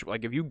people's obituary.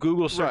 Like if you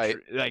Google search,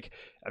 like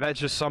that's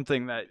just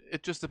something that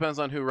It just depends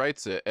on who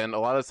writes it, and a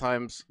lot of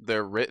times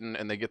they're written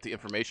and they get the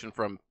information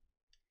from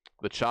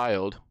the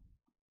child,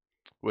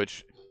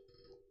 which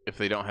if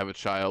they don't have a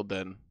child,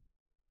 then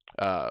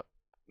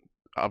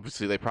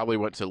obviously they probably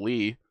went to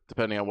Lee,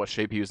 depending on what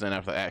shape he was in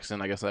after the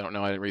accident. I guess I don't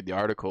know. I didn't read the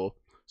article.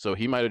 So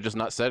he might have just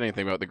not said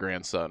anything about the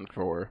grandson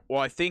for.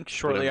 Well, I think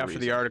shortly whatever after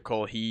the reason.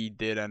 article, he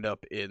did end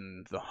up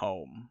in the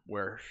home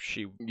where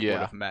she would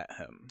have met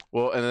him.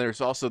 Well, and then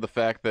there's also the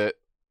fact that,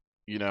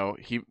 you know,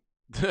 he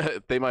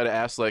they might have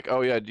asked like,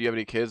 "Oh yeah, do you have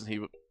any kids?" And he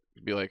would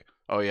be like,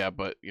 "Oh yeah,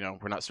 but you know,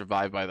 we're not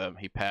survived by them.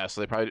 He passed."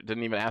 So they probably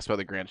didn't even ask about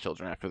the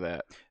grandchildren after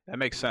that. That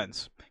makes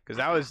sense,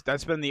 because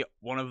that's been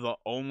one of the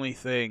only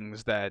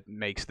things that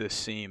makes this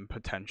seem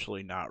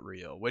potentially not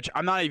real. Which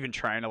I'm not even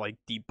trying to like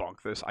debunk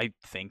this. I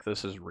think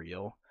this is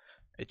real.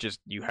 It just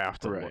you have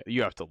to Right. look,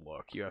 you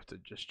have to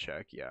just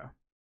check. Yeah.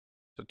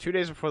 So 2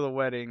 days before the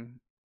wedding,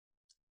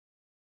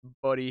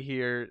 buddy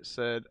here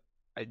said,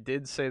 "I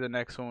did say the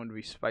next one would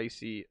be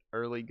spicy.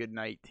 Early good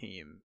night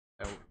team."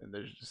 And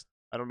there's just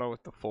I don't know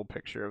what the full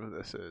picture of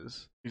this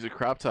is. He's a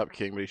crop top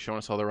king, but he's showing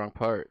us all the wrong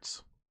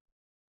parts.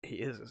 He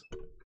is.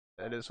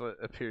 That is what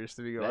appears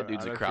to be going on. That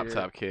dude's a up crop here.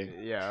 top king.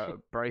 Yeah,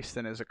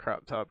 Bryston is a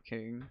crop top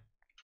king.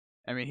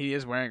 I mean, he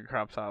is wearing a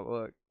crop top.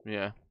 Look.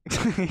 Yeah,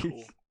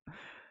 Cool.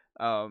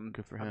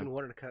 good for I've been him.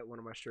 wanting to cut one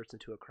of my shirts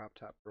into a crop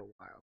top for a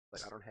while,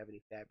 but I don't have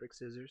any fabric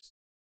scissors.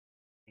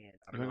 And I You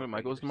don't gonna know go to if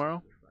Michael's regular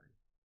tomorrow? scissors are fine.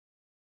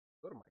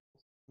 Go to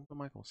Michael's. Uncle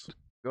Michael's.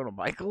 Go to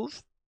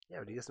Michael's?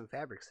 Yeah, we get some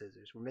fabric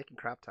scissors. We're making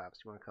crop tops.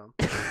 You want to come?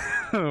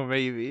 Oh,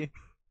 maybe.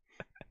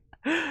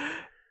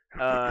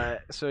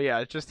 So yeah,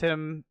 it's just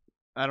him.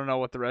 I don't know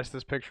what the rest of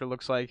this picture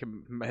looks like.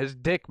 His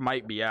dick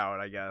might be out,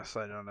 I guess.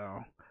 I don't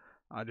know.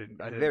 I At didn't.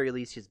 the very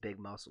least, his big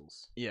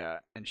muscles. Yeah,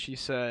 and she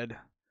said,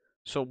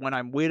 "So when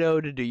I'm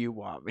widowed, do you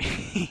want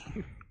me?"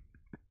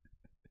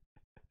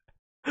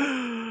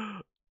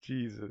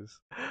 Jesus.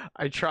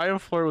 I try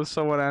and flirt with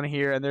someone on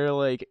here, and they're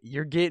like,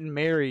 "You're getting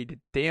married."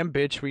 Damn,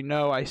 bitch, we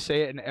know. I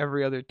say it in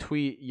every other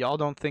tweet. Y'all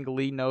don't think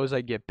Lee knows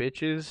I get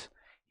bitches?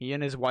 He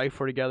and his wife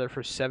were together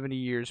for 70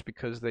 years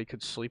because they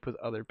could sleep with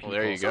other people. Well,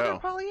 there you So they're go.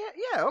 probably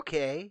yeah,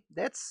 okay.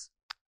 That's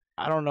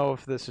I don't know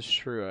if this is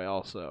true. I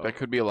also. That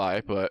could be a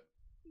lie, but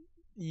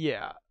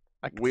Yeah.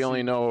 I can we only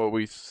see- know what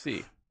we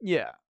see.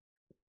 Yeah.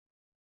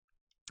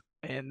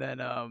 And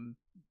then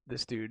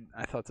this dude,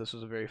 I thought this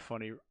was a very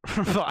funny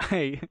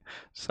reply.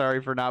 Sorry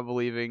for not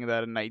believing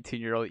that a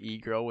 19-year-old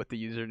e-girl with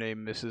the username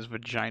Mrs.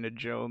 Vagina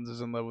Jones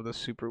is in love with a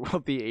super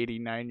wealthy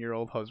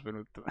 89-year-old husband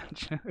with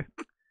dementia.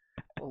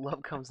 well,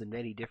 love comes in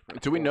many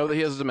different. Do we know that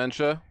he forms. has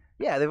dementia?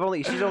 Yeah,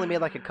 she's only made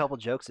like a couple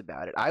jokes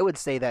about it. I would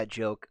say that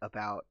joke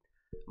about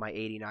my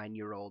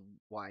 89-year-old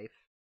wife,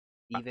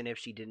 even if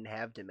she didn't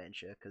have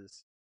dementia,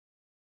 because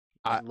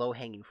low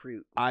hanging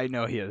fruit. I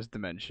know he has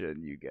dementia,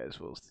 and you guys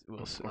will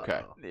see. Okay.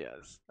 Uh-oh.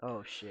 Yes.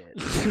 Oh shit.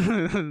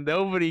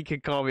 Nobody can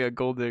call me a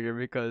gold digger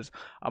because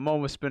I'm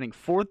almost spending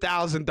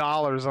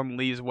 $4,000 on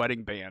Lee's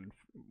wedding band.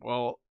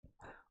 Well,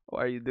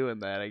 why are you doing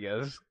that? I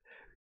guess.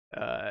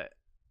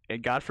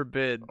 And God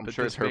forbid, I'm but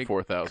sure this it's her man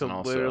 4,000 could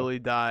also. literally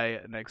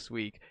die next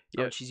week.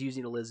 Oh, Yeah. she's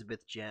using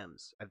Elizabeth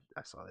gems.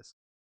 I saw this.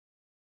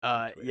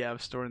 Yeah, I'm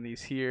storing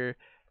these here.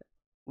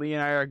 Lee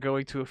and I are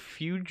going to a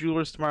few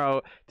jewelers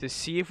tomorrow to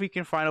see if we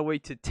can find a way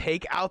to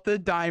take out the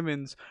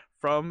diamonds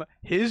from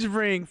his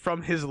ring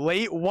from his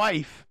late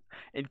wife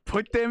and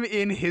put them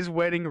in his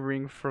wedding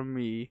ring from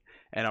me.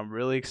 And I'm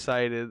really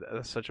excited.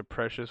 That's such a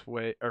precious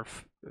way. Or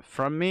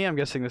from me? I'm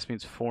guessing this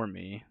means for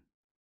me.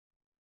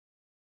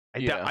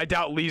 I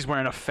doubt Lee's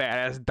wearing a fat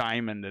ass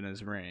diamond in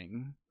his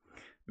ring.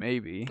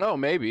 Maybe. Oh,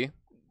 maybe.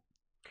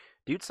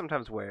 Dudes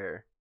sometimes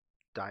wear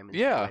diamonds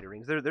Yeah. in wedding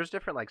rings. There's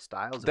different like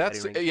styles of That's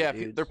wedding rings. yeah. for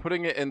If dudes. they're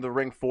putting it in the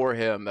ring for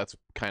him, that's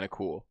kind of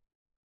cool.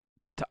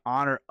 To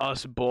honor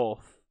us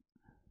both.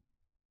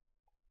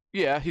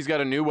 Yeah, he's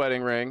got a new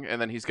wedding ring,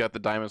 and then he's got the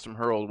diamonds from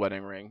her old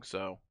wedding ring.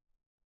 So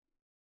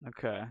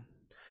Okay.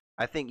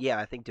 I think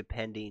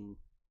depending.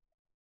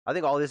 I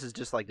think all this is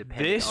just like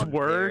depending This on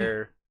word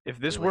their If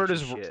this word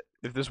is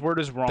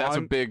relationship. wrong, that's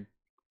a big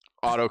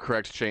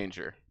autocorrect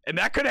changer. and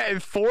that could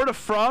have for to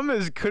from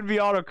could be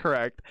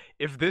autocorrect.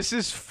 If this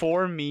is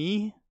for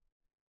me,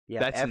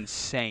 Yeah, that's F,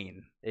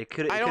 insane. it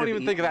could. I don't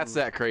even think that's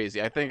that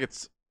crazy. I think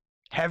it's.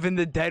 Having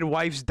the dead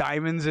wife's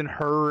diamonds in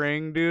her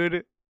ring,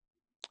 dude.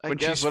 I When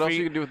guess she's what else free-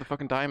 you can do with the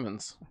fucking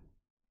diamonds?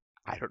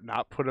 I don't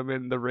not put him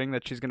in the ring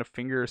that she's gonna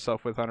finger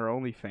herself with on her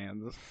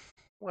OnlyFans.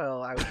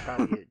 Well, I would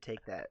probably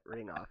take that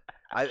ring off.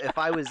 If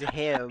I was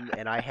him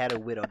and I had a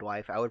widowed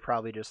wife, I would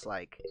probably just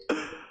like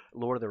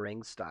Lord of the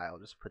Rings style,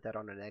 just put that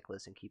on a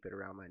necklace and keep it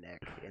around my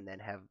neck, and then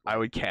have. I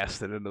would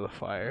cast it into the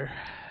fire.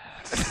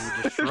 You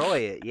would destroy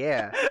it,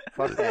 yeah.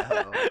 Fuck that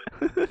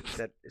hoe.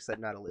 Except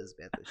not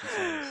Elizabeth. She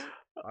seems.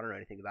 I don't know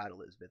anything about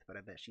Elizabeth, but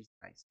I bet she's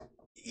nice.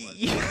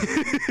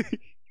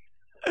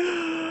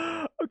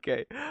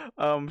 Okay.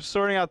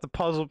 Sorting out the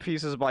puzzle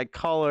pieces by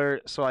color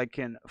so I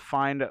can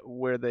find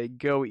where they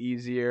go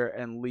easier.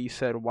 And Lee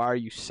said, "Why are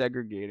you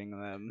segregating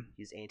them?"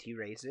 He's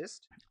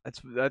anti-racist.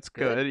 That's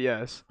good.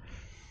 Yes.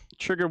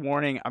 Trigger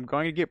warning: I'm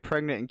going to get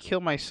pregnant and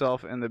kill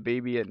myself and the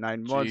baby at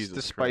 9 months, Jesus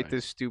despite Christ.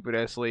 this stupid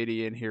ass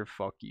lady in here.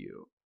 Fuck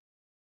you.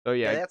 Oh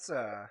yeah. That's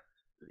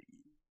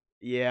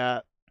Yeah.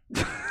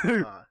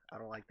 I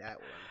don't like that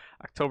one.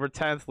 October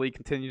 10th, Lee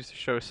continues to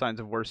show signs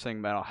of worsening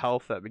mental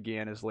health that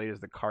began as late as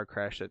the car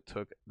crash that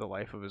took the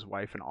life of his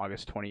wife in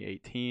August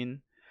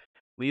 2018.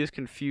 Lee is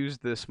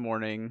confused this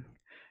morning.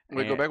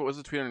 Wait, go back. What was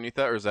the tweet underneath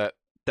that, or is that?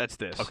 That's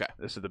this. Okay.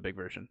 This is the big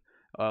version.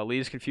 Lee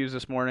is confused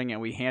this morning,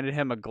 and we handed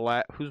him a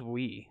glass. Who's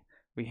we?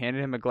 We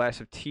handed him a glass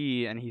of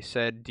tea, and he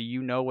said, "Do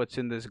you know what's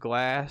in this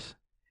glass?"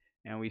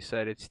 And we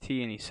said, "It's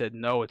tea," and he said,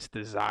 "No, it's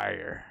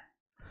desire."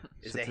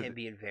 Is that him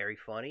being very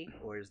funny,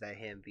 or is that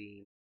him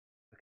being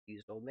a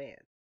confused old man?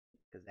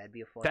 Because that'd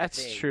be a funny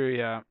That's thing true,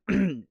 yeah.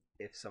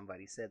 if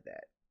somebody said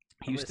that.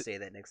 He I'm used gonna to say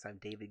that next time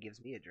David gives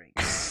me a drink.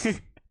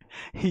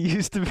 he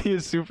used to be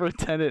a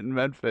superintendent in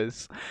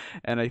Memphis,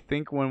 and I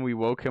think when we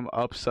woke him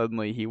up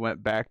suddenly, he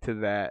went back to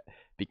that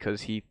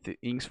because he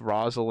thinks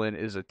Rosalind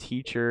is a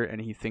teacher,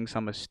 and he thinks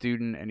I'm a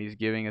student, and he's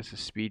giving us a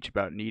speech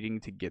about needing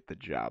to get the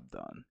job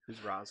done.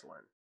 Who's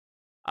Rosalind?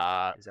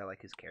 Is that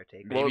like his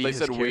caretaker? Well, Maybe they his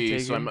said we, so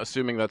caretaker? I'm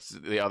assuming that's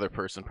the other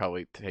person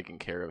probably taking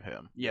care of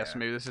him. Yes, Yeah.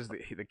 maybe this is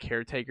the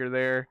caretaker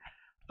there.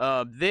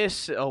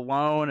 This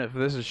alone, if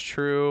this is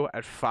true,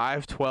 at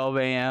 5:12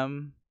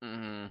 a.m.,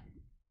 Mm-hmm.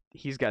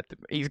 he's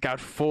got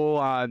full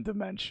on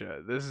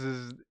dementia. This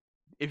is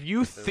if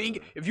you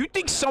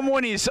think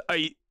someone is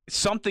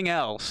something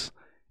else,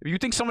 if you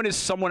think someone is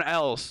someone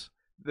else,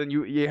 then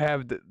you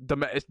have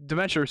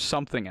dementia or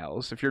something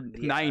else. If you're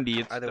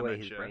 90, it's either way,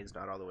 dementia. his brain's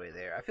not all the way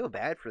there. I feel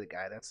bad for the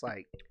guy. That's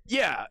like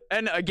Yeah,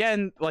 and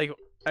again, like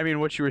I mean,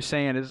 what you were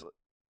saying is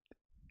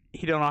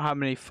he don't know how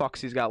many fucks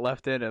he's got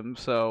left in him.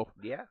 So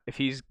yeah. if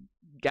he's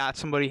got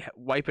somebody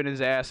wiping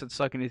his ass and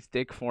sucking his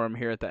dick for him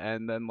here at the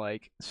end, then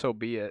like so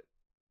be it.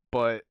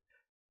 But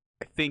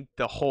I think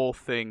the whole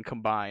thing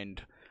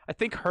combined, I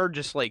think her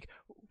just like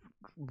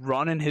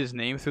running his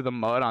name through the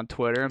mud on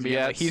Twitter and being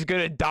like, he's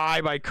gonna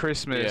die by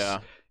Christmas.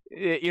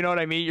 Yeah. You know what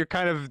I mean? You're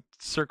kind of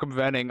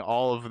circumventing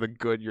all of the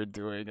good you're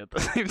doing at the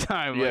same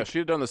time. Yeah, like, if she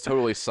had done this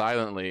totally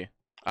silently,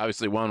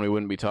 obviously, one, we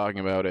wouldn't be talking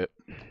about it,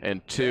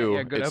 and two,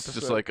 Yeah, good it's just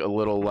episode. like a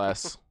little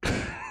less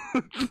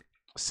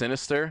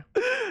sinister.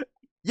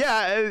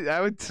 yeah,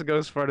 I would go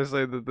as far to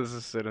say that this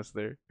is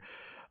sinister.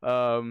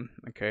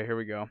 Okay, here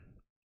we go.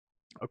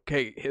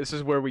 Okay, this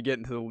is where we get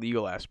into the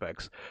legal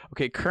aspects.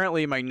 Okay,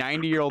 currently my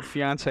 90-year-old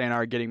fiance and I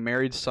are getting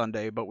married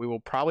Sunday, but we will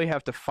probably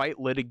have to fight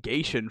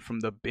litigation from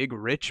the big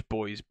rich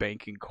boys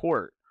bank in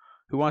court.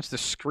 Who wants to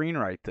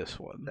screenwrite this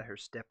one? Is that her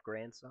step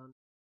grandson?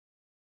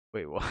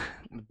 Wait, what?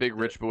 The big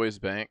rich boy's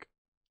bank,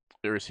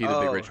 or is he the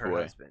big rich her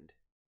boy? husband.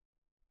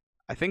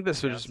 I think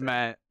this was just Fiance.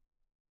 meant.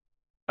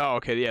 Oh,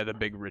 okay, yeah, the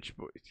big rich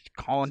boy.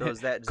 Calling So him,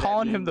 does that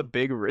calling him mean- the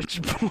big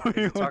rich boy.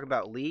 Is it talking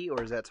about Lee,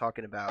 or is that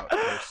talking about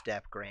her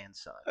step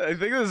grandson? I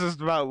think this is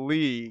about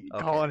Lee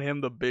Okay. calling him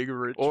the big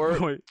rich Or-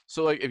 boy.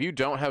 So, like, if you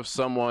don't have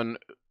someone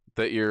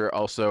that you're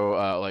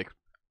also like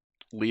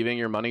leaving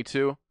your money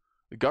to,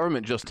 the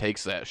government just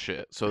takes that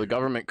shit. So the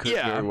government could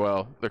Yeah. very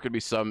well. There could be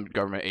some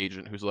government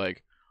agent who's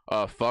like,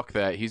 fuck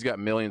that. He's got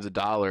millions of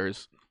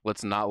dollars.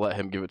 Let's not let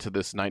him give it to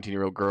this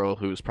 19-year-old girl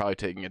who's probably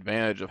taking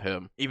advantage of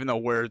him. Even though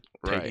we're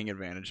Right. taking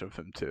advantage of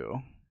him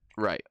too.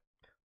 Right.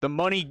 The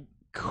money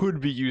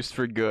could be used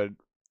for good.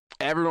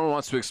 Everyone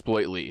wants to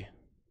exploit Lee.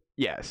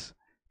 Yes.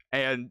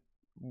 And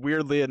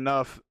weirdly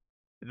enough,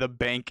 the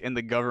bank and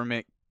the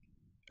government,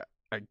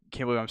 I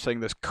can't believe I'm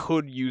saying this,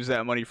 could use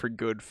that money for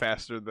good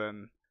faster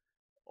than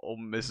old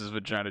Mrs.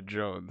 Vagina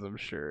Jones, I'm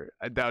sure.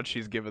 I doubt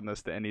she's given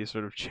this to any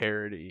sort of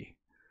charity.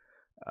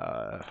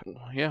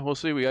 Yeah, we'll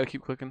see. We gotta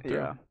keep clicking through.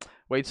 Yeah.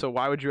 Wait, so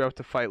why would you have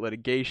to fight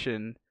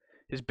litigation?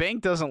 His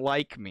bank doesn't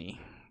like me.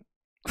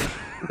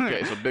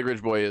 Okay, so Big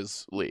Rich Boy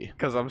is Lee.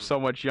 Because I'm so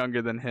much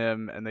younger than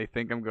him, and they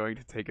think I'm going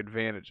to take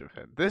advantage of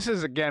him. This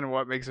is again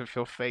what makes it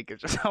feel fake.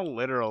 It's just how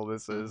literal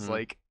this is. Mhm.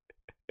 Like,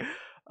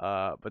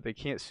 but they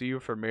can't sue you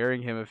for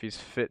marrying him if he's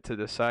fit to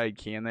decide,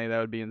 can they? That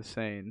would be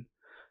insane.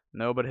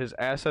 No, but his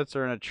assets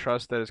are in a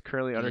trust that is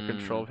currently under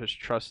control of his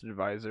trust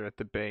advisor at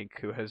the bank,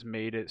 who has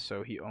made it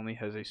so he only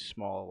has a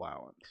small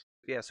allowance.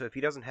 Yeah, so if he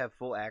doesn't have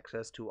full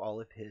access to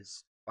all of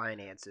his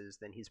finances,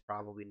 then he's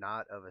probably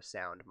not of a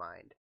sound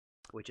mind,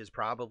 which is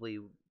probably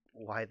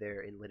why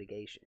they're in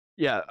litigation.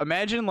 Yeah,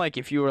 imagine like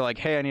if you were like,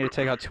 "Hey, I need to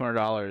take out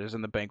 $200,"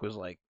 and the bank was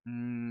like,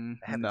 That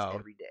happens "No."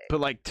 every day.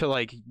 But like to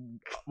like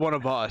one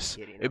of us,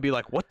 Kidding. it'd be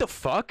like, "What the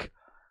fuck?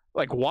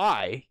 Like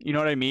why?" You know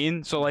what I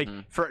mean? So like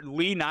for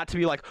Lee not to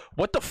be like,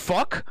 "What the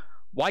fuck?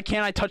 Why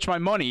can't I touch my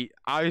money?"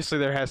 Obviously,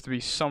 there has to be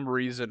some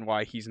reason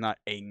why he's not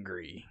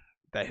angry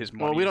that his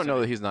money. Well, we don't know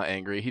that he's not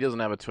angry. He doesn't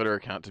have a Twitter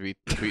account to be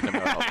tweeting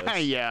about all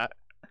this. Yeah.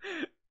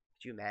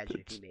 Could you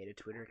imagine if he made a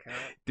Twitter account?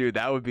 Dude,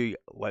 that would be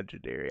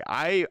legendary.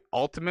 I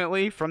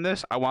ultimately, from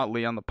this, I want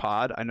Lee on the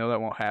pod. I know that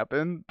won't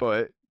happen,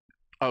 but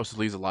Oh, so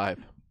Lee's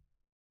alive.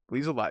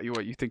 Lee's alive.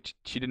 You think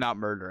she did not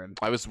murder him?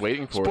 I was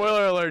waiting for it.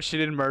 Spoiler alert: she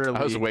didn't murder Lee.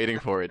 I was waiting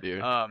for it,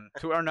 dude.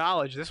 To our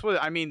knowledge, this was.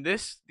 I mean,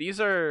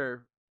 these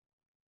are,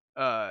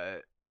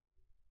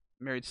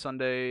 married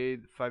Sunday,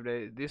 5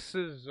 days. This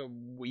is a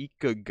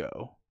week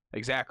ago.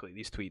 Exactly,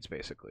 these tweets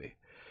basically.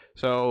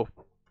 So,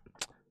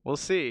 we'll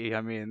see.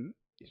 I mean.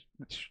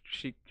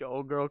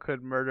 Old girl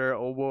could murder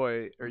old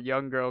boy, or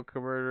young girl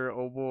could murder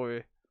old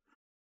boy.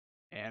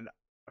 And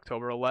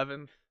October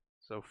 11th,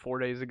 so 4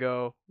 days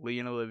ago, Lee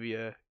and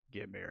Olivia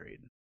get married.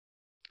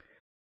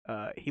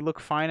 He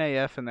looked fine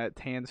AF in that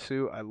tan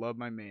suit. I love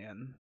my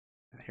man.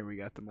 Here we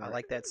got the more. I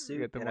like that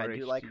suit, and I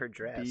do like her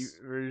dress.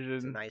 Version.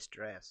 It's a nice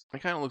dress.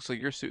 It kind of looks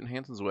like your suit in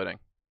Hanson's wedding.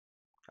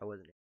 I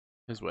wasn't.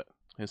 His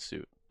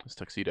suit, his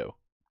tuxedo.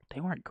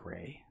 They weren't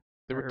gray.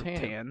 They were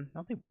tan.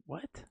 No, they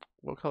what?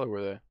 What color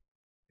were they?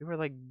 They were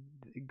like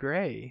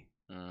gray.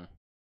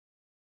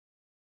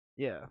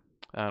 Yeah.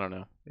 I don't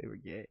know. They were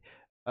gay.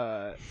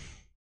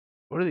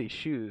 What are these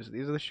shoes?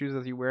 These are the shoes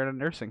that you wear in a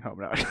nursing home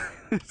now.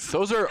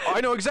 Those are.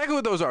 I know exactly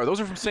what those are. Those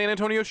are from San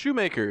Antonio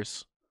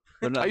Shoemakers.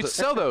 I used to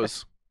sell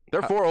those.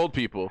 They're for old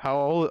people.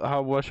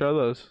 How much are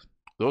those?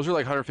 Those are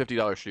like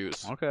 $150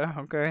 shoes.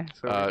 Okay.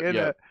 So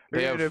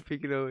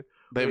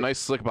they have nice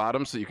slick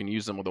bottoms, so you can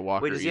use them with a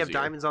walker. Wait, does he have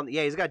diamonds on?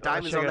 Yeah, he's got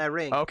diamonds on that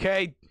ring.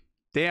 Okay,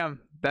 damn,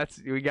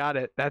 we got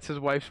it. That's his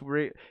wife's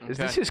ring. Is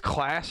this his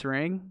class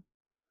ring?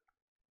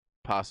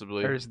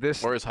 Possibly. Or is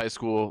this his high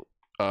school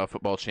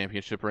football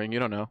championship ring? You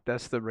don't know.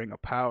 That's the ring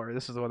of power.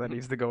 This is the one that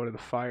needs to go into the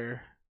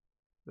fire.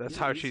 That's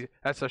how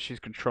she's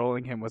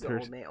controlling him with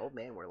her. Old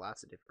man wear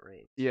lots of different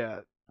rings.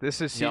 Yeah,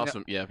 this is.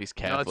 If he's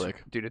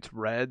Catholic, dude, it's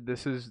red.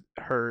 This is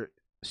her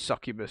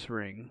succubus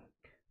ring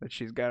that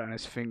she's got on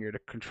his finger to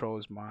control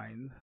his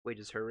mind. Wait,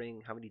 does her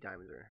ring? How many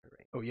diamonds are in her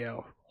ring? Oh yeah,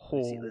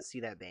 let's see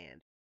that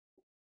band.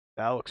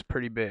 That looks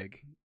pretty big.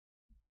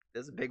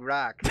 There's a big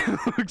rock.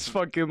 Looks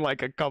fucking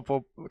like a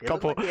couple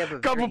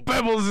like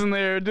pebbles in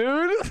there,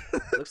 dude.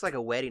 It looks like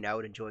a wedding I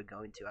would enjoy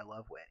going to. I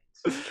love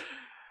weddings.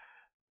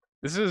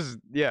 This is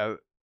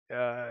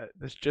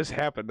this just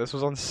happened. This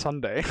was on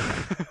Sunday.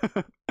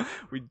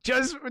 we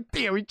just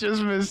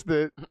missed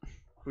it.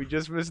 We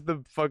just missed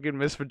the fucking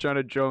Miss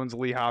Vagina Jones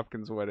Lee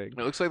Hopkins wedding.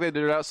 It looks like they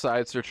did it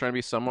outside, so they're trying to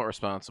be somewhat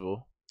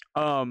responsible.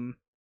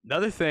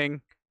 Another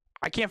thing,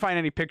 I can't find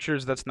any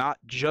pictures that's not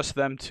just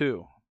them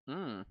two.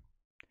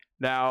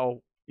 Now,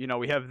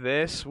 we have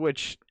this,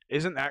 which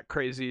isn't that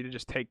crazy to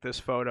just take this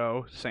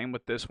photo. Same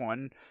with this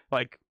one.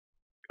 Like,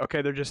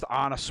 okay, they're just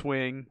on a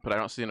swing. But I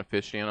don't see an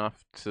officiant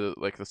off to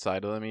like the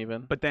side of them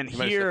even. But then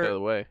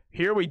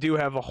here we do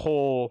have a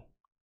whole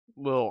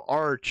little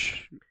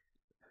arch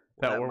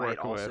that we're working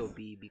with. That might also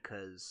be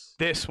because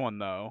this one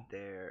though.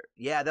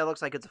 That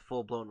looks like it's a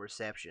full blown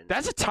reception.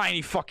 That's a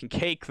tiny fucking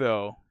cake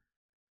though.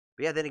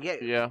 But yeah, then again.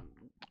 Yeah.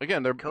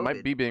 Again, there COVID.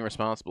 might be being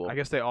responsible. I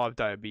guess they all have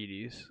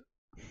diabetes.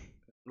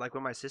 Like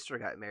when my sister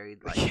got married,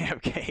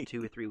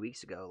 2 or 3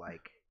 weeks ago,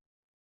 like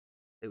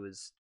it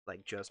was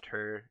like just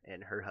her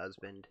and her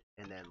husband,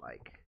 and then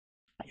like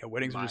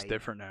weddings are just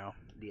different now.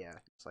 Yeah,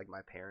 it's like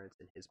my parents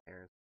and his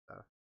parents and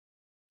stuff.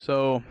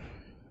 So,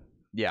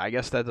 yeah, I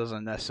guess that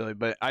doesn't necessarily.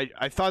 But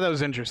I thought that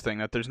was interesting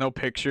that there's no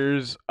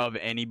pictures of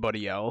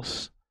anybody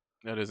else.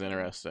 That is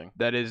interesting.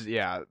 That is,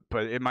 yeah,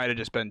 but it might have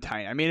just been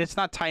tiny. I mean, it's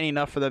not tiny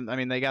enough for them. I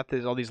mean, they got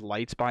all these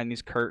lights behind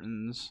these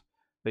curtains.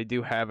 They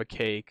do have a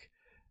cake.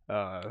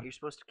 You're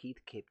supposed to keep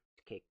the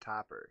cake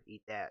topper,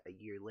 eat that a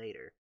year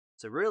later.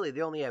 So really,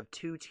 they only have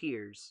 2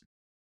 tiers.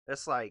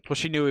 That's like. Well,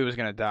 she knew he was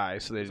gonna die,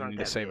 so they didn't need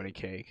to save any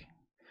cake.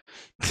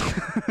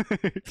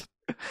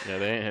 Yeah,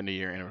 they ain't had a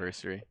year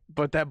anniversary.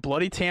 But that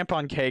bloody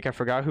tampon cake, I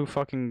forgot who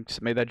fucking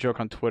made that joke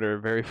on Twitter.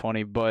 Very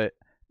funny, but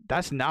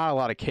that's not a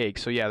lot of cake.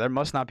 So yeah, there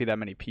must not be that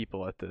many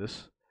people at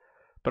this.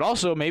 But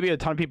also, maybe a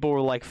ton of people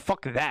were like,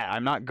 "Fuck that!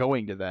 I'm not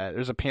going to that."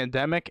 There's a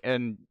pandemic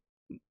and.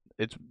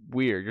 It's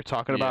weird. You're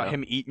talking about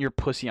him eating your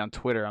pussy on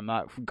Twitter. I'm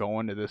not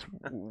going to this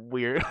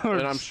weird.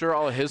 And I'm sure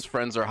all of his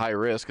friends are high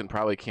risk and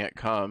probably can't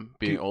come,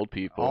 being old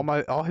people.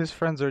 All his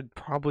friends are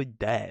probably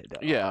dead.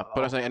 Yeah,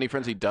 but I'm saying any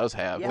friends he does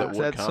have that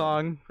would come.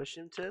 Song? Push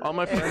him to all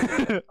my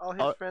friends. All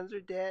his friends are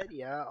dead.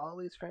 Yeah, all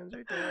his friends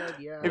are dead.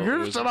 Yeah. If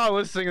you're somehow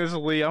listening to this,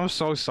 Lee, I'm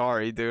so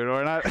sorry, dude.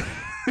 We're not.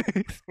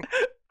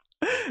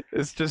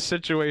 It's just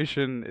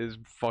situation is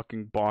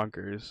fucking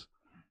bonkers.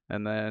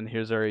 And then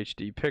here's our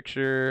HD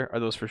picture. Are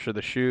those for sure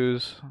the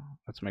shoes?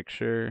 Let's make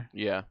sure.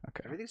 Yeah.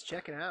 Okay. Everything's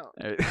checking out.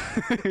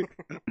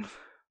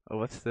 Oh,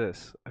 what's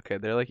this? Okay,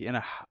 they're like in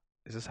a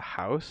Is this a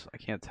house? I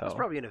can't tell. It's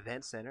probably an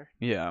event center.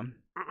 Yeah.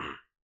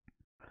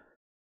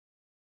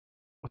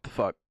 What the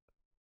fuck?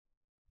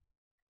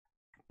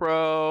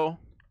 Bro.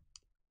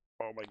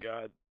 Oh my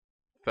god.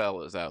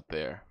 Fellas out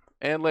there.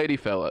 And lady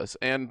fellas.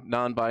 And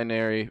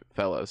non-binary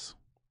fellas.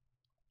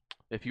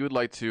 If you would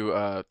like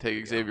to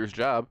take Xavier's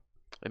job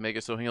and make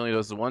it so he only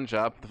does the one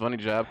job, the funny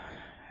job,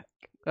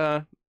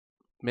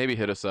 maybe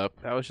hit us up.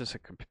 That was just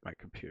my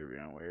computer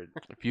being weird.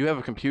 If you have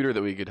a computer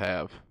that we could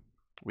have,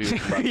 we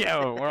would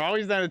Yeah, we're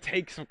always down to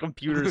take some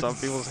computers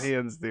off people's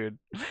hands, dude.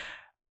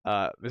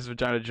 Miss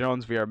Vagina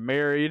Jones, we are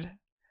married.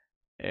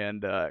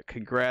 And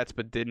congrats,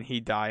 but didn't he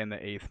die in the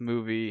 8th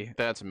movie?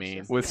 That's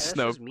mean. With Yeah, that's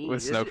Snoke, just mean.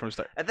 with Snoke from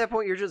Star. At that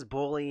point, you're just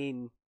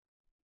bullying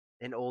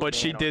an old. But man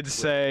she on did Twitter.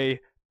 say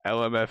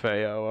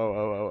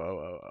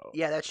LMFAO.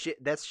 Yeah, that's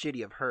shit. That's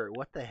shitty of her.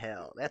 What the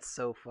hell? That's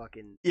so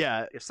fucking.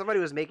 Yeah, If somebody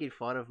was making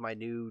fun of my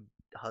new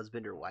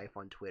husband or wife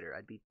on Twitter,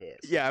 I'd be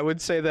pissed. yeah, I would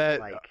say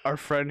that Like- our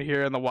friend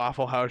here in the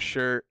Waffle House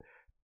shirt.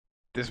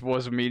 This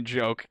was a mean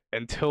joke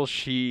until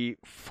she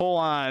full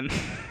on.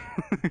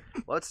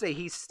 Well, let's say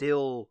he's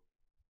still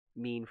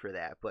mean for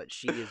that, but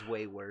she is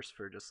way worse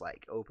for just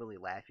like openly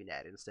laughing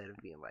at it instead of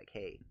being like,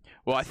 "Hey,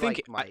 Well, I it's think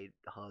like my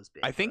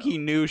husband." I think bro." he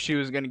knew she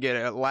was gonna get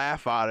a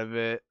laugh out of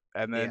it,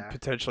 and then Yeah.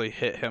 potentially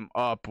hit him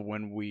up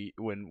when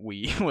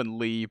when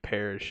Lee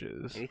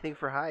perishes. anything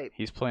for hype.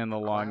 He's playing the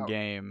long Clout.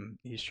 game.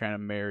 He's trying to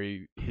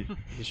marry.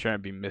 He's trying to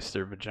be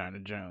Mr. Vagina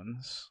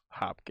Jones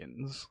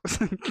Hopkins.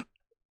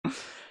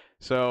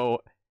 So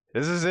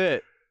this is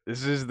it.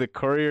 This is the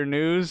Courier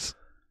News,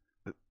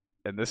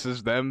 and this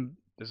is them.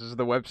 This is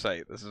the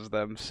website. This is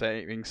them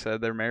saying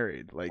said they're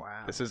married. Like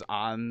Wow. this is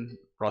on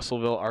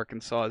Russellville,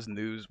 Arkansas's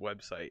news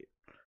website.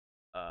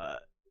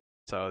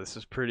 So this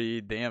is pretty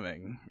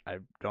damning. I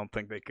don't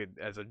think they could,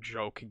 as a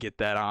joke, get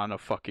that on a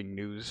fucking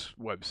news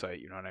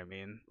website. You know what I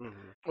mean?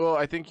 Well,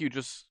 I think you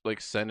just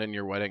like send in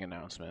your wedding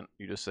announcement.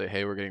 You just say,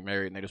 "Hey, we're getting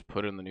married," and they just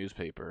put it in the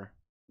newspaper.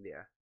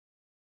 Yeah,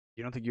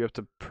 You don't think you have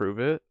to prove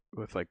it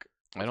with like?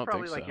 I don't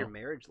probably think like so. your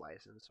marriage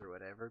license or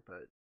whatever.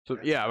 But So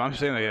That's yeah, not I'm bad.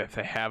 saying like if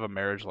they have a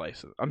marriage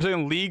license. I'm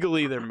saying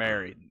legally they're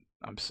married.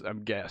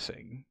 I'm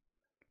guessing.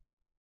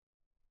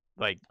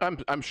 Like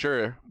I'm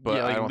sure, but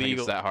Yeah, like I don't think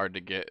legal- it's that hard to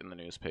get in the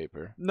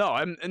newspaper.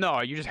 no.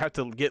 You just have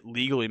to get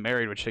legally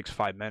married, which takes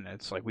 5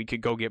 minutes. Like we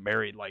could go get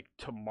married like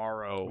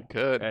tomorrow We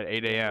could. at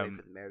 8 wait a.m.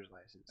 for the marriage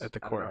license at the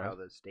I don't know courthouse.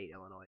 how the state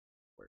Illinois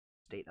works.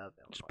 State of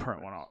Illinois. Just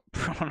print one works. off.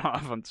 Print one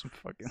off on some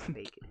fucking.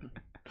 Fake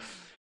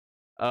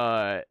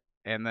it.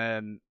 And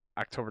then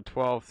October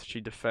 12th, she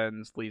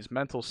defends Lee's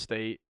mental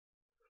state.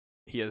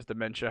 He has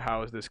dementia.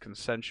 How is this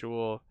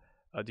consensual?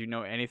 Do you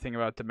know anything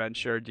about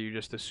dementia, or do you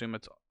just assume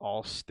it's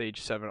all stage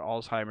 7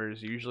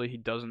 Alzheimer's? Usually he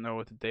doesn't know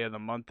what the day of the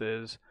month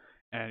is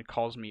and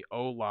calls me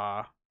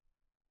Ola.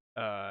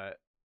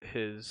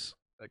 His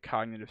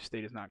cognitive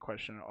state is not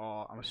questioned at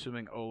all. I'm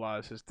assuming Ola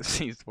is his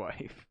deceased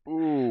wife,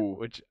 Ooh.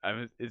 which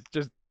it's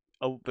just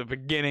the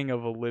beginning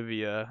of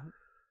Olivia.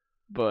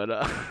 But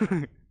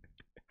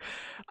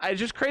it's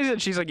just crazy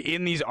that she's like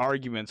in these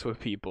arguments with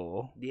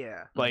people,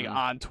 Yeah. like Mhm.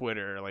 on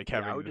Twitter, like Yeah,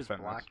 having I would to just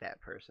defend block this.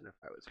 that person if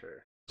I was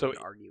her. So And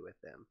argue with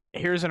them.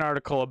 here's an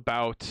article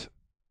about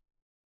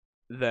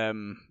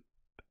them.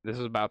 This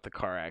is about the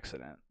car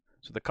accident.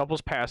 So the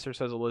couple's pastor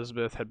says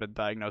Elizabeth had been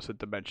diagnosed with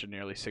dementia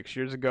nearly 6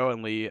 years ago,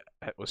 and Lee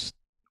was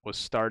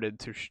started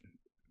to.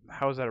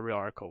 How is that a real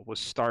article? Was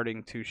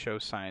starting to show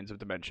signs of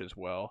dementia as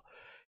well.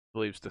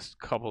 Believes this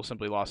couple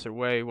simply lost their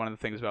way. One of the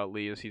things about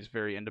Lee is he's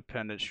very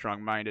independent,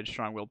 strong-minded,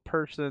 strong-willed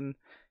person.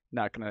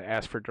 Not going to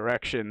ask for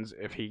directions.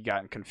 If he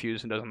gotten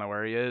confused and doesn't know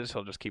where he is,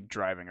 he'll just keep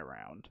driving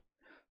around.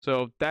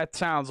 So that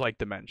sounds like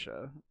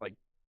dementia, like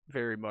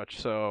very much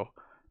so.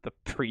 The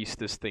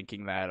priest is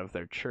thinking that of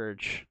their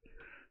church.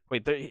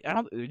 Wait,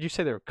 did you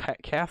say they were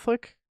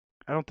Catholic?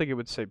 I don't think it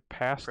would say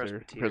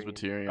pastor.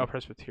 Presbyterian. Oh,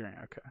 Presbyterian.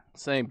 Okay.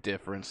 Same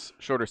difference.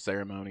 Shorter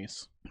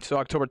ceremonies. So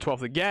October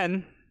 12th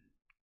again,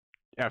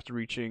 after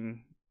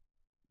reaching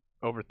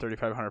over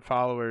 3,500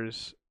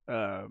 followers,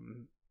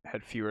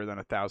 had fewer than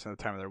 1,000 at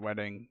the time of their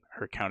wedding.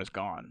 Her account is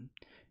gone.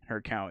 Her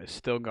account is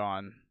still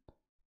gone,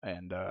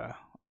 and I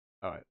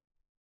thought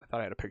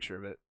I had a picture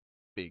of it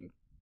being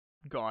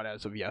gone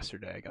as of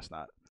yesterday. I guess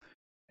not.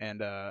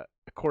 And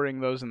according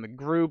to those in the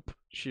group,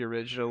 she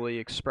originally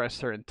expressed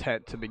her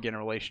intent to begin a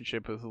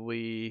relationship with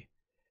Lee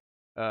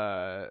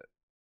a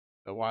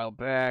while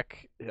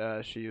back.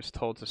 She was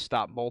told to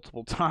stop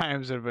multiple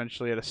times, and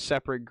eventually at a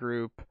separate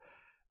group.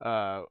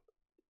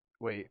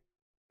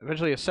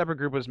 Eventually a separate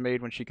group was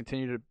made when she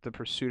continued the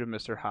pursuit of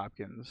Mr.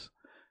 Hopkins.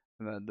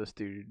 And then this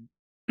dude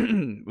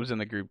was in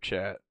the group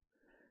chat.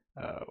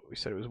 We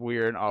said it was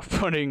weird and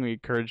off-putting. We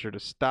encouraged her to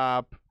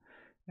stop.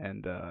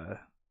 And,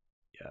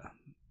 yeah.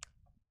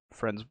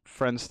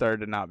 Friends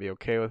started to not be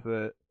okay with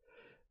it.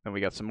 Then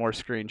we got some more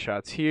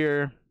screenshots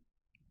here.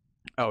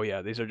 Oh,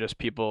 yeah, these are just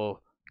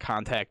people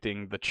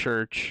contacting the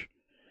church.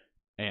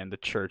 And the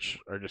church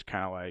are just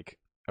kind of like,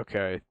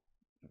 okay,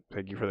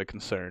 thank you for the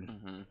concern.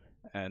 Mm-hmm.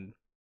 And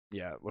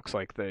yeah, it looks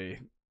like they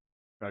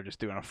are just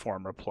doing a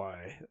form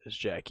reply, as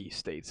Jackie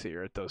states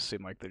here. It does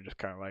seem like they're just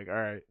kind of like, all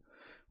right,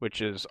 which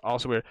is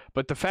also weird.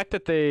 But the fact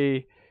that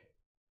they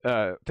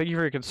thank you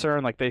for your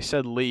concern, like they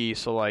said Lee,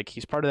 so like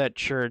he's part of that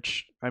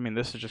church. I mean,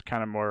 this is just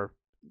kind of more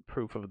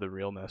proof of the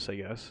realness, I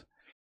guess.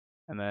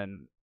 And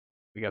then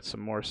we got some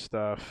more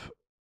stuff.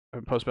 I've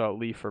been posting about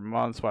Lee for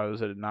months. Why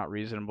was it not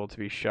reasonable to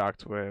be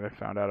shocked when I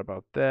found out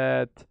about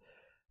that?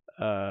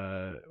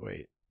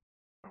 Wait.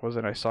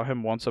 Wasn't I saw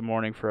him once a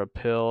morning for a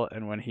pill,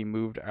 and when he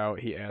moved out,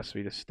 he asked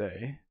me to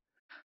stay.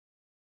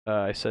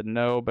 I said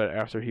no, but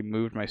after he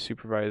moved, my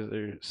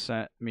supervisor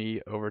sent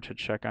me over to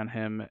check on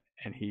him,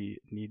 and he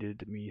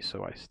needed me,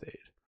 so I stayed.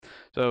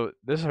 So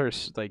this is her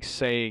like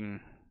saying,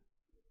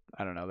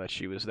 I don't know, that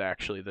she was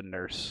actually the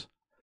nurse,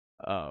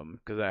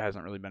 because that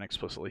hasn't really been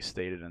explicitly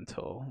stated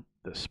until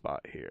this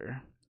spot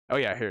here. Oh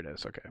yeah, here it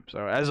is. Okay,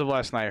 so as of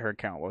last night, her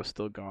account was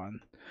still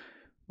gone,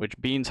 which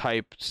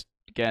BeansHype,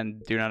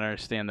 again, do not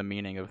understand the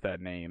meaning of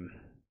that name.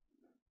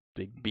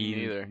 Big Bean.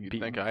 Me neither.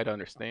 You'd think I'd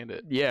understand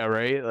it. Yeah,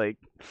 right? Like,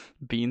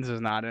 Beans is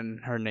not in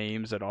her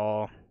names at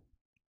all.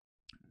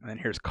 And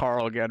here's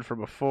Carl again from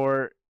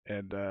before.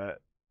 And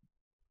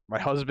my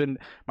husband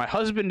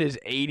is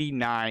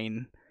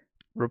 89,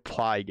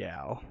 reply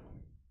gal.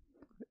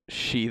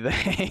 She,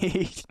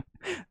 they,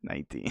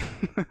 19.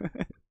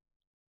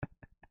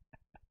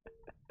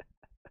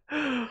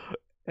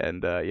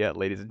 And yeah,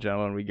 ladies and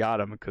gentlemen, we got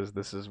him because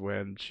this is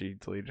when she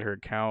deleted her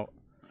account.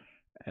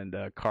 And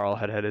Carl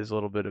had his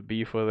little bit of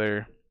beef with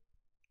her.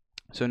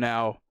 So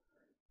now,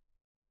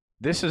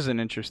 this is an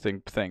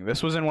interesting thing.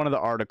 This was in one of the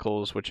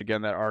articles, which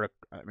again, that article,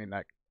 I mean,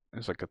 that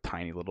is like a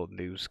tiny little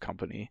news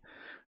company.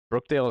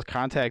 Brookdale has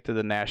contacted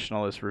the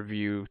Nationalist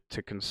Review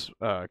to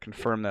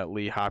confirm that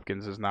Lee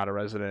Hopkins is not a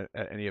resident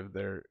at any of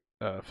their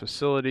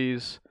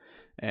facilities.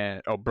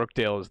 And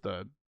Brookdale is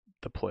the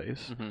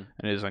place, and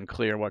it is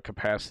unclear in what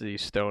capacity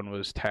Stone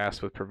was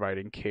tasked with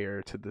providing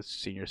care to the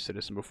senior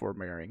citizen before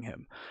marrying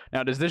him.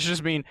 Now, does this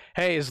just mean,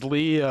 hey, is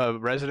Lee a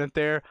resident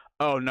there?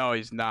 Oh, no,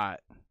 he's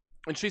not.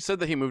 And she said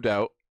that he moved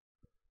out.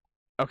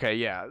 Okay,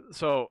 yeah.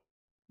 So,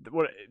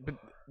 but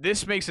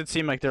this makes it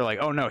seem like they're like,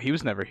 oh, no, he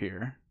was never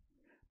here.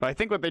 But I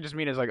think what they just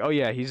mean is like, oh,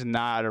 yeah, he's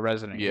not a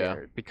resident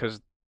here because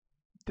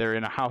they're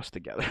in a house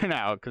together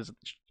now because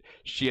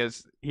he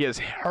has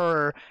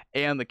her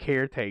and the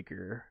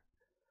caretaker.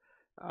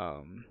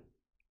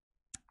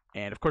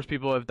 And of course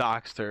people have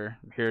doxed her.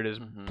 Here it is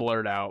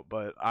blurred out,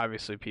 but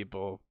obviously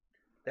people.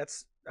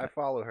 I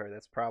follow her.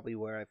 That's probably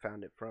where I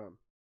found it from.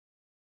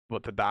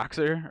 What, the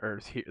doxer or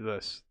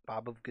this?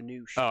 Bob of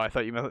Ganoush. Oh, I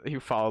thought you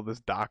followed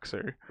this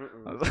doxer.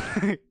 I was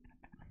like,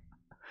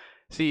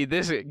 see,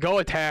 go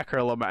attack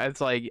her, Lamar. It's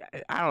like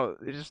it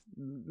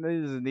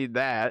doesn't need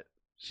that.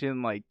 She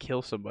didn't like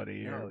kill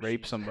somebody or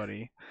rape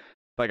somebody.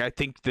 Like, I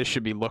think this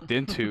should be looked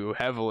into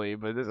heavily,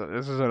 but this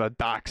isn't a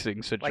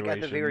doxing situation. Like,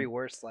 at the very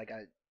worst, like,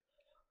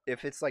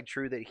 if it's, like,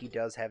 true that he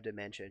does have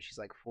dementia, she's,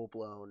 like,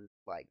 full-blown,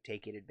 like,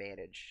 taking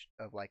advantage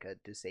of, like, a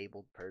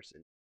disabled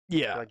person.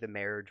 Yeah. Like, the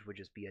marriage would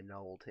just be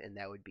annulled, and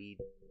that would be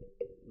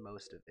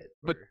most of it.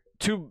 But,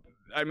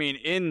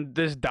 in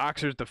this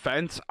doxer's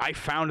defense, I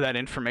found that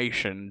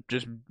information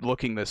just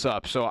looking this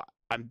up. So,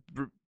 I'm,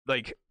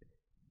 like,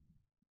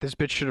 this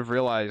bitch should have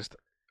realized,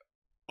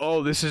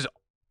 oh, this is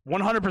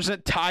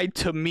 100% tied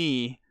to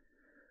me.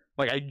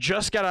 Like, I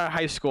just got out of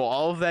high school.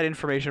 All of that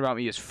information about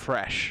me is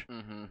fresh.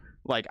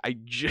 Like, I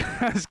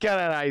just got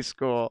out of high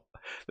school.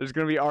 There's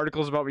going to be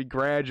articles about me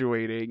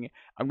graduating.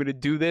 I'm going to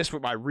do this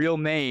with my real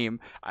name.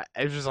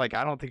 It's just like,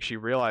 I don't think she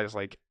realized,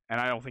 like, and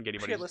I don't think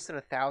anybody. She had less than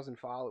 1,000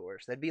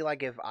 followers. That'd be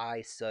like if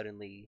I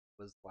suddenly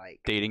was,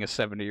 like, dating a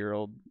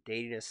 70-year-old.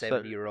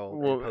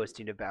 And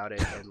posting about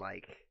it, and,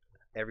 like,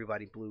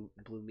 everybody blew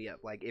me up.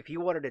 Like, if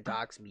you wanted to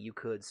dox me, you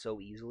could so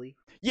easily.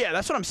 Yeah,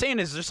 that's what I'm saying.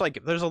 Is just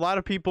like there's a lot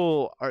of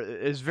people.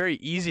 It's very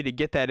easy to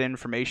get that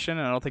information,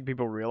 and I don't think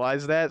people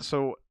realize that.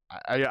 So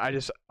I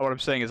just what I'm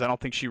saying is I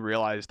don't think she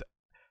realized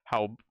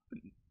how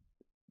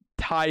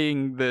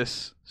tying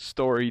this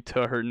story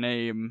to her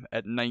name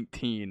at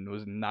 19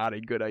 was not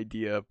a good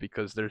idea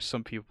because there's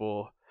some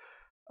people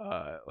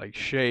like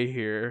Shay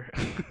here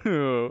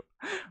who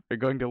are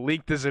going to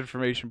leak this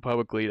information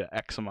publicly to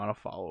X amount of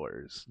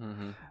followers.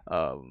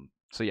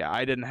 So yeah,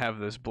 I didn't have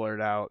this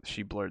blurred out.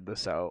 She blurred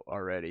this out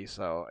already,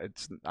 so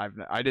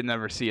I didn't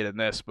ever see it in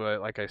this.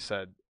 But like I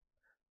said,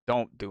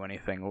 don't do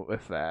anything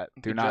with that.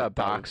 Do not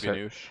dox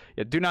her.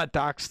 Yeah, do not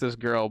dox this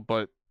girl.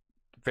 But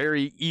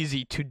very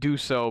easy to do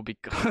so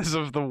because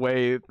of the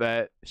way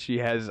that she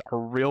has her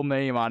real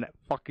name on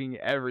fucking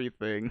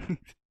everything.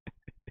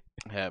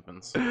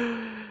 Happens.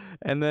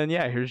 And then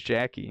yeah, here's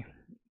Jackie,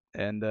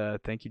 and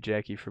thank you,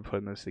 Jackie, for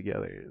putting this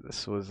together.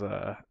 This was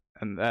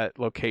and that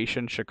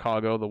location,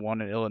 Chicago, the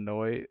one in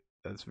Illinois.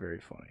 That's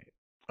very funny.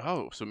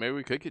 Oh, so maybe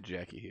we could get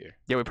Jackie here.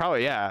 Yeah, we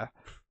probably but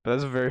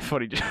that's a very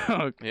funny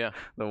joke. Yeah,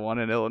 the one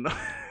in Illinois.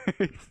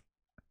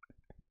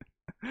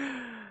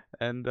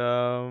 And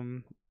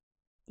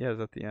yeah, is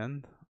that the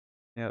end?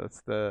 Yeah,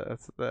 that's the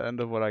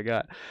end of what I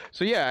got.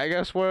 So yeah, I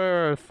guess what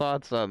are our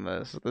thoughts on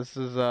this? This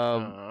is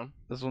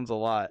this one's a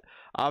lot.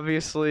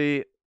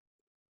 Obviously,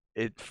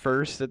 at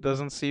first it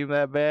doesn't seem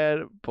that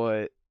bad,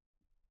 but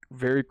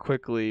very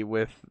quickly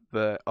with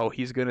the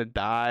he's gonna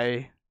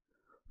die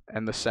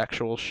and the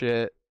sexual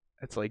shit.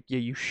 It's like, yeah,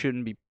 you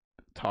shouldn't be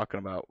talking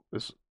about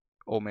this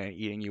old man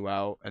eating you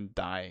out and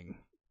dying,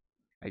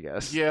 I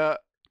guess. Yeah,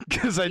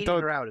 Because I Eating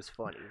don't. her out is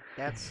funny.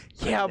 That's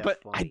Yeah, that's but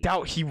I funny.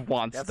 doubt he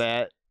wants That's-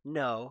 that.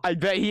 No. I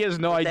bet he has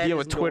no But that idea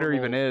is what Twitter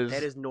even normal- is.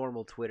 That is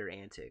normal Twitter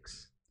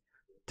antics.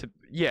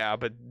 Yeah,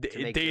 but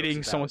make dating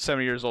jokes someone about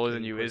 7 years older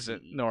than getting you pussy.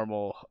 isn't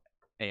normal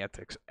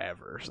antics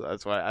ever. So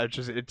that's why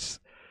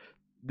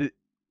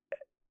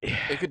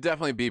it could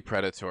definitely be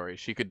predatory.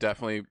 She could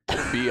definitely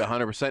be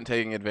 100%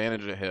 taking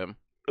advantage of him.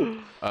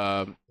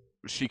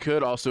 She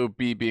could also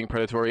be being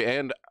predatory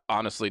and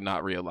honestly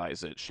not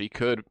realize it. She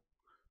could.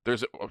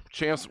 There's a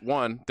chance,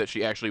 one, that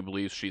she actually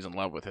believes she's in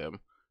love with him.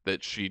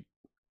 That she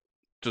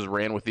just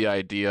ran with the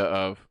idea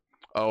of,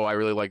 oh, I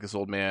really like this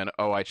old man.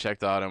 Oh, I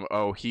checked on him.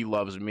 Oh, he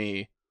loves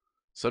me.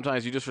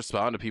 Sometimes you just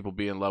respond to people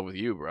being in love with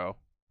you, bro.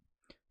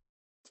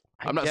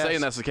 I'm not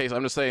saying that's the case.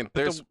 I'm just saying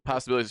there's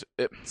possibilities.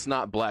 It's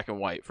not black and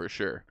white for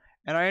sure.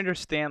 And I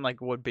understand like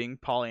what being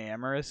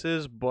polyamorous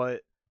is,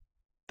 but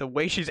the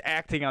way she's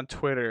acting on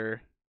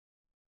Twitter,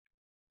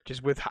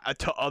 just with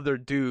to other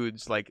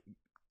dudes, like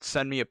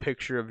send me a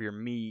picture of your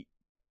meat.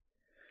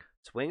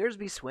 Swingers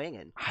be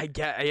swinging. I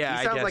guess. He Yeah,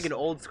 I sounds guess. like an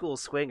old school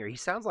swinger. He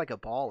sounds like a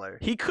baller.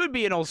 He could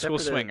be an old Except school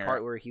for the swinger.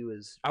 part where he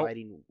was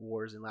fighting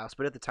wars in Laos,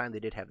 but at the time they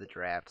did have the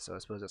draft, so I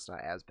suppose it's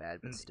not as bad.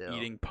 But still,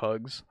 Eating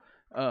pugs.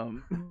 But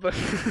well,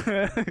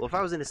 if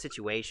I was in a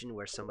situation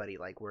where somebody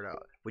like were to,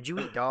 would you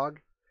eat dog?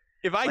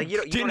 if I Like, you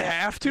didn't don't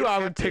have you to, don't I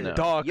have would to- pick No.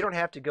 dog. You don't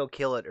have to go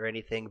kill it or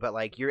anything, but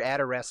like you're at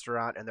a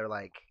restaurant and they're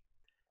like,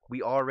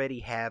 we already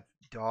have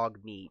dog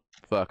meat.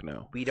 Fuck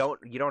no. You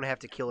don't have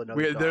to kill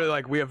another dog. They're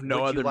like, we have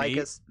no Would other you like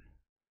meat. us?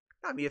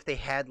 I mean, if they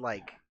had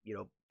like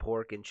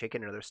pork and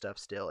chicken and other stuff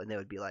still, and they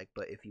would be like,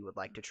 but if you would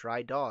like to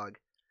try dog,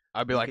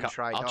 I'd be you like, can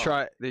try I'll dog.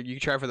 try. You can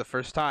try for the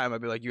first time.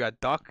 I'd be like, you got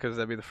duck, because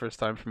that'd be the first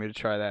time for me to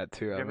try that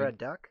too. you ever had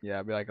duck? Yeah,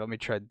 I'd be like, let me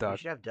try You duck.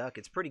 should have duck.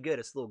 It's pretty good.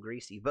 It's a little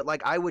greasy, but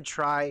like I would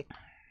try.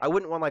 I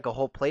wouldn't want like a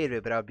whole plate of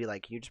it, but I would be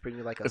like, can you just bring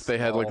me like a If they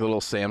had like the small-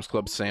 little Sam's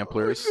Club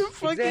samplers.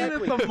 Exactly.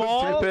 At the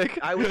mall. Toothpick.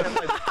 I would have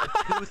like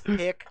a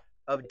toothpick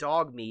of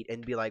dog meat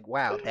and be like,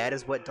 wow, that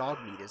is what dog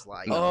meat is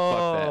like. No,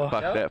 Oh. fuck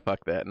that. Fuck No? that.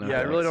 Fuck that. No, Yeah,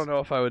 I really thanks. don't know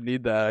if I would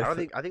need that. I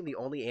think the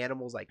only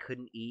animals I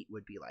couldn't eat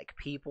would be like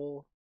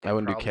people. I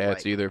wouldn't do probably, cats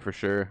like- either for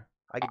sure.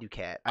 I could do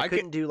cat. I I could-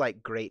 couldn't do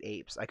like great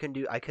apes. I couldn't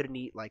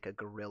eat like a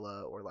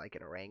gorilla or like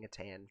an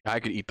orangutan. I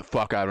could eat the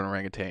fuck out of an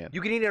orangutan. You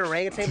could eat an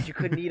orangutan, but you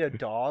couldn't eat a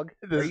dog.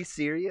 Are you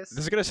serious? This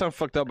is gonna sound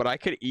fucked up, but I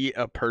could eat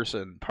a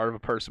person, part of a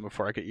person,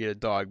 before I could eat a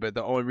dog. But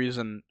the only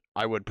reason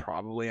I would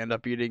probably end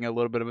up eating a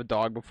little bit of a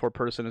dog before a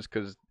person is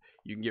because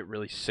you can get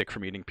really sick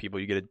from eating people.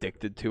 You get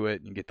addicted to it,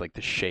 and you get like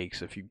the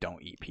shakes if you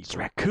don't eat people.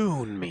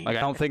 raccoon meat. Like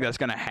I don't think that's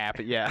gonna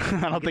happen. Yeah,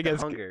 I don't think the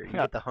it's hunger. You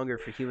Yeah. get the hunger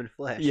for human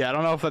flesh. Yeah, I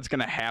don't know if that's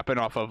gonna happen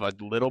off of a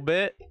little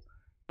bit,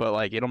 but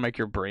like it'll make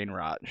your brain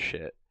rot and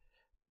shit.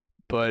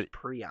 But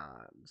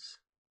Prions.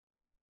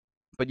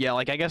 yeah,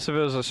 like I guess if it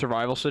was a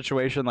survival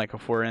situation, like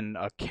if we're in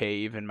a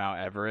cave in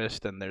Mount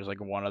Everest and there's like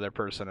one other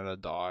person and a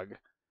dog,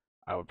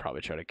 I would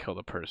probably try to kill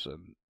the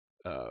person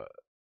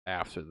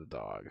after the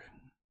dog.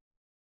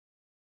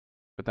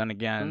 But then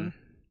again,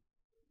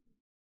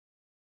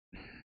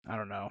 I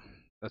don't know.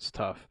 That's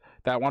tough.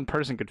 That one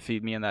person could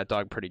feed me and that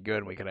dog pretty good,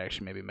 and we could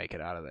actually maybe make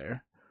it out of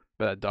there.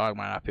 But that dog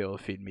might not be able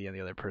to feed me and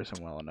the other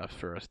person well enough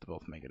for us to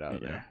both make it out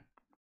of there.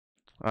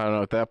 I don't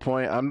know. At that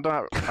point, I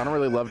don't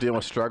really love dealing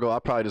with struggle.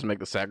 I'll probably just make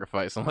the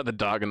sacrifice and let the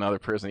dog and the other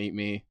person eat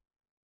me.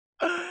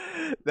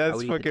 That's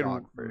would eat the fucking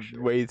dog for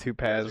sure. way too You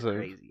guys are passive.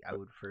 crazy. I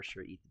would for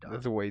sure eat the dog.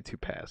 That's way too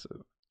passive.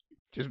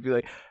 Just be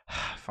like,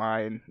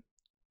 fine.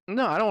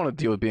 No, I don't want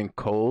to deal with being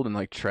cold and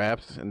like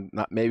trapped and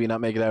maybe not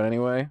make it out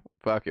anyway.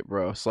 Fuck it,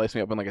 bro. Slice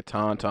me up in like a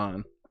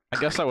tauntaun. I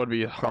guess that would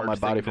be a hard my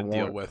body thing to for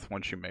deal warmth. with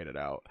once you made it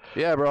out.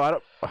 Yeah, bro.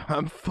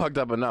 I'm fucked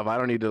up enough. I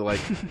don't need to like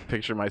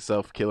picture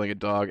myself killing a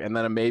dog and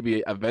then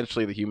maybe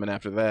eventually the human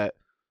after that.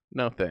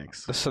 No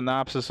thanks. The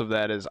synopsis of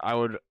that is I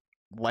would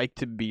like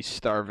to be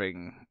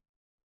starving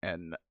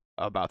and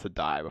about to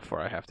die before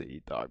I have to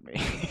eat dog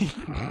meat.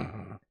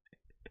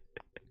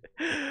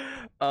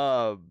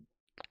 How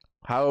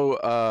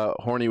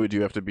horny would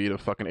you have to be to a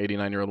fucking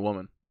 89-year-old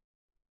woman?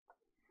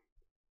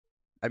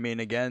 I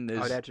mean, again, I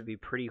would is have to be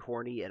pretty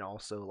horny and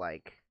also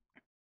like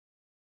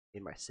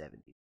in my 70s.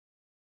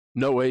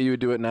 No way you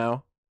would do it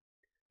now.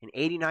 An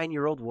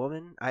 89-year-old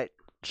woman?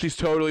 She's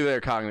totally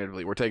there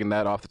cognitively. We're taking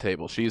that off the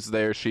table. She's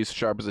there. She's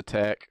sharp as a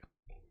tack.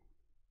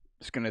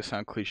 it's gonna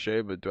sound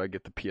cliche, but do I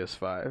get the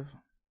PS5?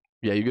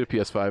 Yeah, you get a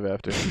PS5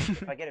 after.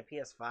 If I get a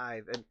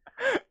PS5 and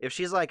if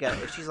she's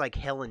like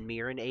Helen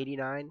Mirren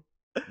 89,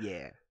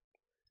 yeah.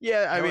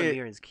 Yeah, I Helen mean,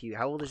 Mirren's cute.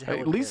 How old is Hey,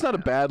 Helen at least Mirren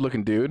not a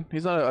bad-looking dude.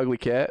 He's not an ugly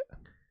cat.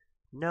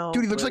 No.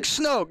 dude, he looks but- like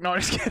Snoke. No,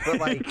 I'm just kidding. But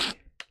like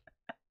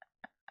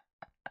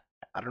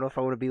I don't know if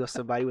I want to be with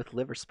somebody with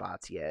liver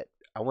spots yet.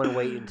 I want to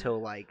wait until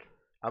like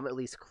I'm at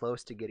least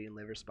close to getting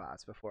liver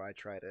spots before I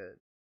try to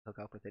hook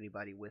up with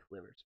anybody with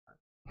liver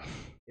spots.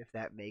 If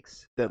that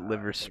makes That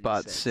liver any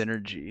spot sense.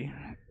 synergy.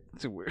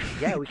 It's weird.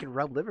 Yeah, we can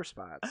rub liver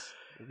spots.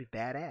 It'd be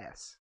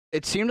badass.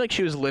 It seemed like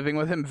she was living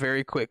with him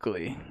very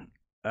quickly,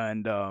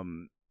 and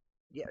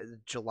Yeah,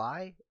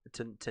 July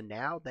to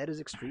now, that is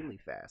extremely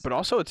fast. but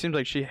also it seems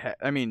like she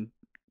I mean,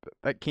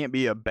 that can't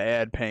be a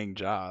bad paying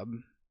job.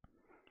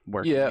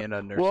 Working in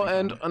a nursing Well,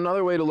 and home.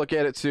 another way to look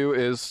at it too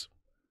is,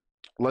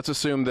 let's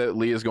assume that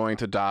Lee is going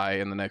to die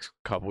in the next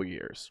couple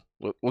years.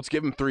 Let's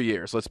give him 3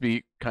 years. Let's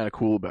be kind of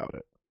cool about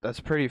it. That's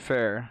pretty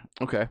fair.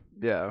 Okay.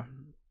 Yeah.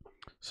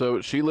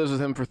 So she lives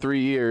with him for 3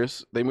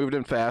 years. They moved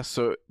in fast,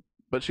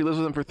 but she lives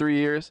with him for 3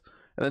 years,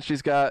 and then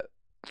she's got,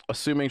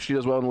 assuming she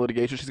does well in the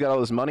litigation, she's got all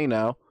this money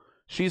now.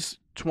 She's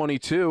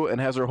 22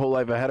 and has her whole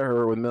life ahead of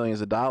her with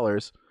millions of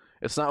dollars.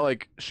 It's not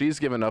like she's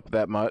given up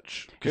that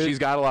much because she's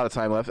got a lot of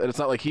time left, and it's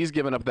not like he's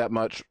given up that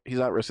much. He's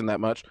not risking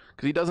that much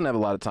because he doesn't have a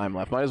lot of time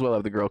left. Might as well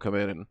have the girl come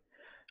in and.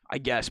 I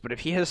guess, but if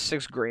he has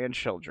 6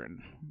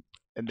 grandchildren,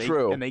 and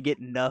True. they get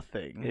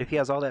nothing, if he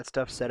has all that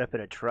stuff set up in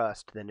a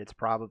trust, then it's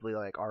probably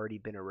like already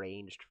been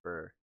arranged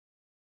for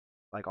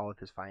like all of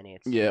his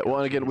finances. Yeah, to go well,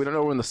 and to again, we his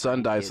don't know when the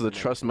son dies, grandkids so the and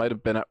trust everything. might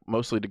have been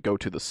mostly to go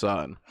to the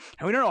son.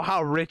 and we don't know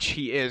how rich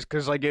he is,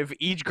 because like if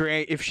he's got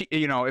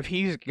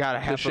a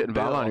Piss half shit a and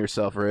vomit bill, on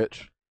yourself,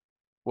 Rich.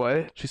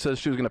 What? She says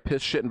she was gonna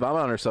piss shit and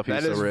vomit on herself.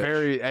 That He's is so rich.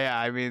 very, yeah.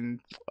 I mean,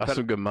 That's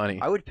some good money.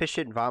 I would piss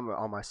shit and vomit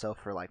on myself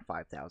for like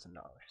 $5,000.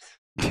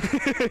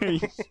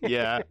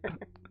 yeah.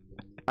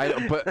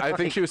 But I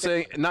think she was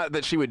saying not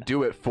that she would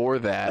do it for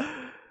that,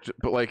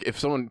 but like if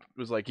someone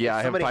was like, "Yeah,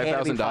 I have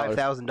 $5,000."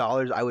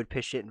 $5,000, I would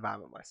piss shit and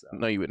vomit myself.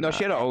 No, you would No, not.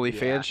 she had an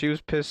OnlyFans. Yeah. She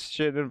was pissed,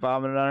 shit, and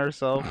vomiting on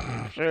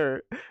herself.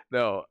 Sure.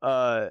 No.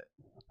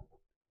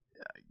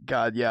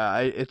 God, yeah.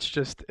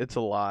 It's a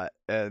lot,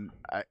 and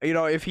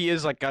if he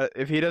is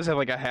if he does have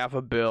like a half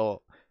a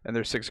bill, and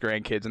there's 6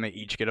 grandkids, and they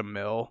each get $1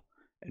 million,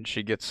 and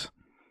she gets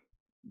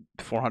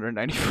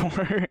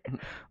 494.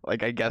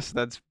 Like, I guess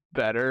that's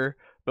better.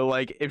 But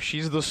like, if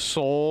she's the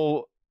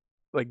sole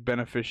like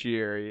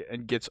beneficiary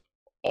and gets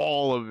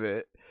all of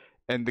it,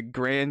 and the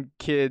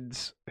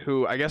grandkids,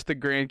 who I guess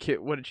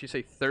what did she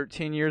say,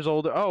 13 years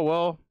old? Oh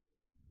well,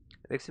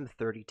 It makes him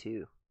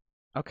 32.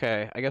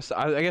 okay. I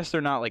guess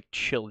they're not like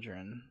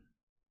children.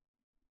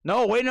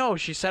 No, wait, no.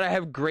 She said I would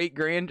have great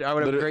But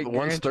grandchildren.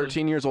 one's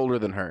 13 years older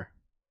than her.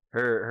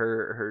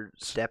 Her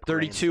step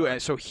 32, grandson.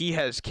 and so he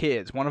has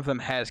kids. One of them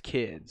has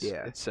kids.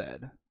 Yeah. It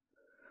said.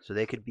 So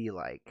they could be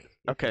like,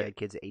 if Okay. he had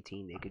kids at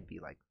 18, they could be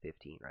like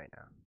 15 right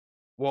now.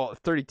 Well,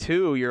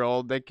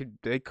 32-year-old, they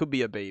could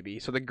be a baby.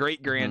 So the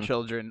great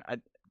grandchildren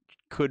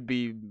could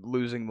be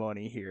losing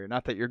money here.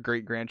 Not that your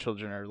great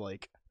grandchildren are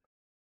like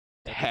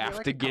That could be have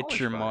like to a get college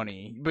your fund.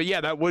 money, but yeah,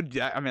 that would.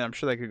 I mean, I'm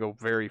sure that could go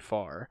very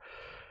far.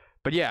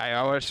 But yeah, I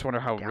always just wonder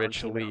how Down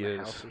rich payment Lee on a is.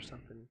 house or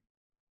something.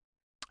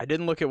 I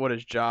didn't look at what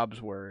his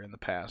jobs were in the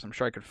past. I'm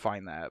sure I could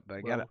find that, but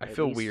again, Well, I at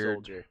feel least weird.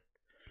 Soldier.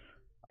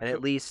 And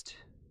at least,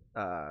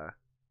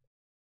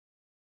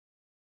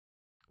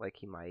 like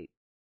he might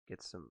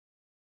get some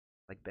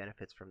like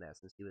benefits from that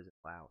since he was in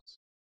Laos.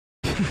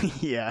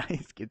 Yeah,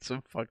 he's get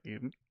some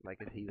fucking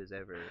Like if he was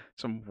ever,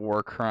 some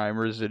war crime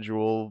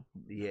residual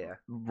yeah,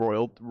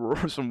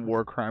 some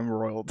war crime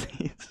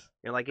royalties.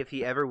 and like if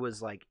he ever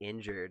was like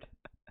injured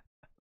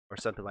or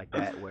something like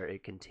that, where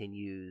it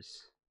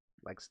continues.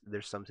 Like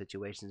there's some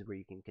situations where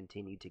you can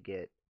continue to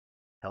get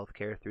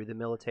healthcare through the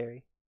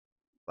military,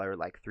 or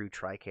like through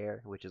TRICARE,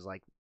 which is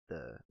like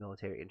the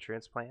military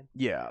insurance plan.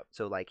 Yeah,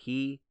 So like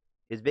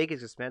his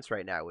biggest expense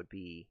right now would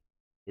be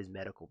his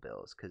medical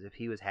bills, because if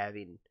he was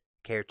having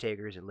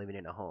caretakers and living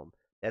in a home,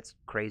 that's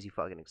crazy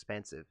fucking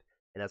expensive,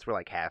 and that's where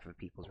like half of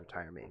people's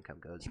retirement income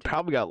goes he to.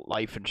 probably got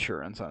life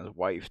insurance on his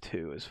wife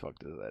too, as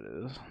fucked as that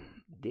is.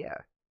 Yeah,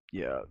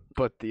 Yeah,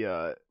 but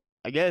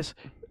I guess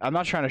I'm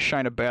not trying to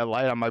shine a bad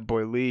light on my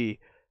boy Lee,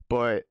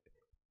 but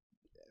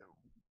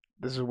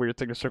this is a weird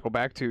thing to circle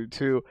back to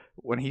too.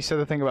 When he said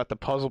the thing about the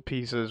puzzle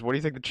pieces, what do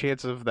you think the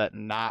chances of that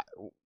not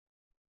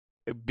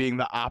being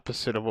the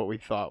opposite of what we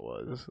thought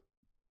was?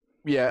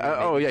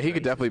 Yeah. Maybe Yeah. it's He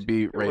could racist. definitely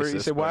be Where he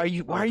racist. said, "Why are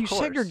you Of course.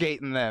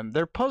 segregating them?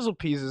 They're puzzle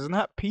pieces,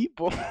 not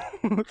people."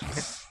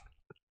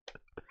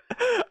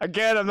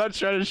 Again, I'm not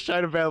trying to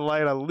shine a bad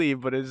light on Lee,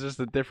 but it's just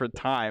a different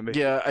time.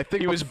 Yeah, I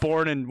think He was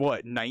born in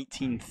what,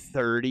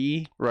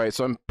 1930? right.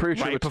 So I'm pretty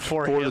sure Right it's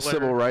before the Hitler.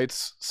 civil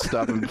rights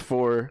stuff and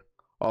before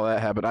all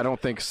that happened. I don't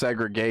think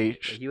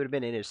segregation he would have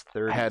been in his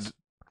 30s. had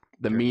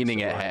the during meaning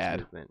civil it rights had.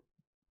 movement.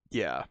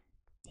 Yeah,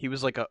 he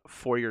was like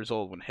 4 years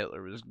old when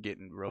Hitler was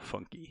getting real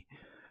funky.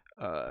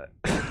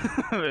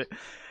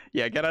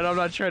 Yeah, again, I'm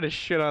not trying to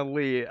shit on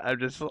Lee. I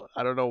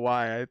don't know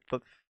why I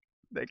thought.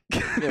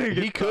 Yeah,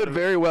 he could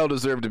very well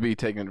deserve to be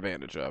taken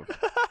advantage of.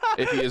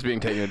 If he is being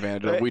taken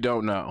advantage of, we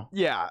don't know.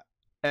 Yeah,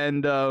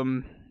 and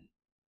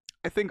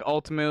I think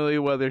ultimately,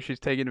 whether she's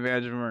taking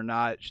advantage of him or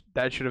not,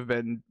 that should have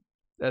been,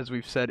 as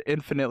we've said,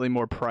 infinitely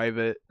more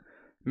private.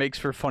 Makes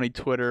for funny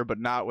Twitter, but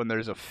not when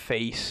there's a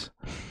face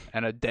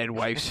and a dead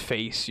wife's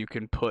face you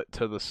can put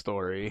to the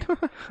story.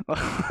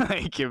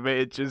 Like,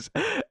 it just,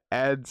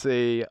 adds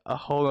a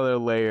whole other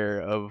layer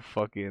of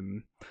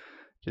fucking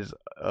just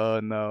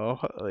no,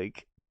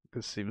 like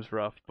this seems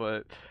rough,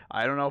 but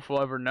I don't know if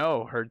we'll ever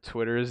know. Her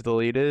Twitter is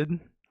deleted,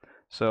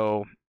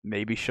 so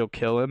maybe she'll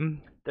kill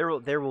him.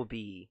 There will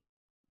be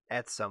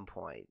at some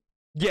point.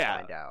 Yeah,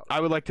 Find out. I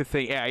would like to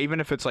think. Yeah, even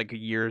if it's like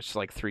years,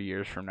 like 3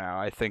 years from now,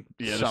 I think.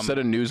 Yeah, just set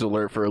a news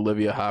alert for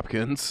Olivia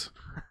Hopkins.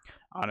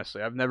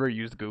 Honestly, I've never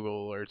used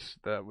Google Alerts.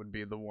 That would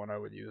be the one I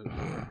would use.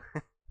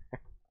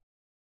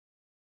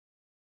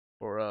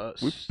 For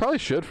us, We probably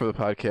should for the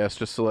podcast,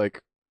 just to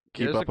like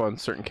keep There's up on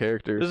certain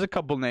characters. There's a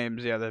couple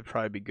names, yeah, that'd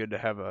probably be good to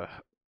have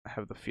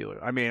the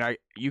feeler. I mean,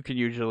 you can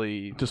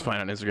usually Just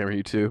find on Instagram or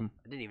YouTube.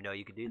 I didn't even know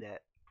you could do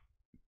that.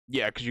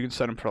 yeah, because you can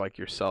set them for like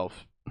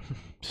yourself.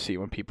 See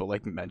when people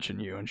like mention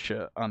you and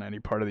shit on any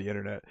part of the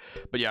internet.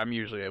 But yeah, I'm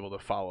usually able to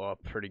follow up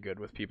pretty good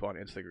with people on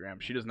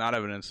Instagram. She does not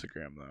have an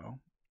Instagram though,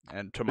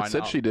 and to my It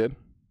said she did.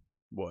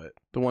 What?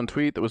 The one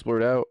tweet that was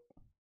blurred out.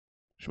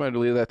 She might have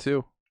deleted that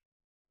too.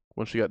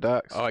 When she got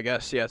doxxed. Oh, I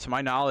guess yeah. To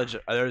my knowledge,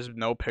 there's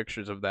no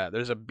pictures of that.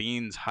 There's a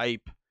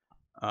BeansHype.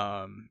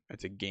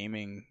 It's a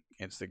gaming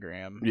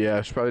Instagram.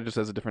 Yeah, she probably just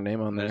has a different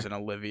name on there. There's an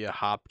Olivia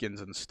Hopkins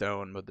and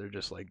Stone, but they're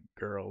just like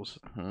girls.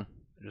 Mhm.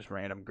 They're just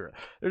random girls.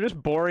 They're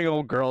just boring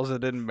old girls that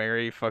didn't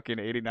marry fucking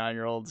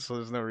 89-year-olds, so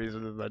there's no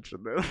reason to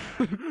mention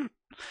them.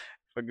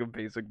 Fucking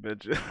basic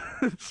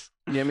bitches.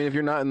 Yeah, I mean, if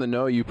you're not in the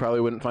know, you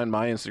probably wouldn't find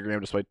my Instagram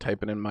just by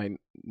typing in my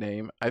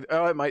name.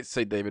 I might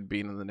say David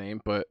Bean in the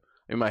name, but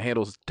I mean, my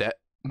handle's Dead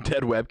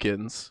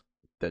Webkins.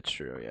 That's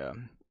true, yeah.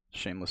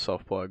 Shameless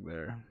self-plug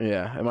there.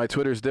 Yeah, and my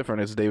Twitter's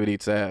different. It's David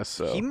Eats Ass.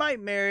 So. He might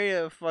marry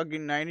a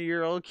fucking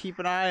 90-year-old. Keep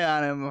an eye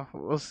on him.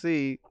 We'll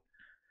see.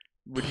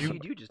 Would You you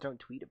do, just don't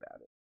tweet about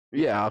it.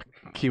 Yeah, I'll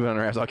keep it on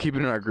our ass. I'll keep it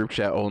in our group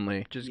chat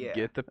only. just Yeah.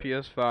 get the We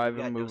PS5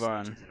 got and no move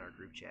on? snitches in our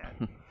group chat.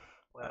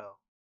 Well,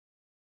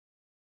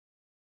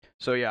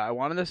 So yeah, I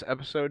wanted this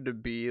episode to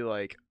be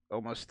like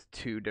almost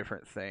 2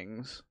 different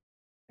things,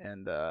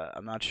 and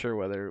I'm not sure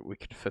whether we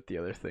could fit the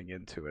other thing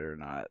into it or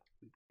not.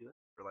 do it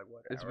for like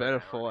what? It's hour, been an a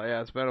hour full, and a yeah,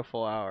 half? it's been a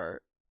full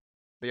hour.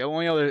 The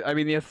only other, I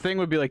mean, the thing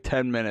would be like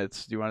 10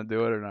 minutes. Do you want to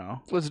do it or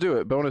no? Let's do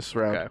it. Bonus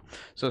round. Okay.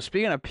 So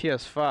speaking of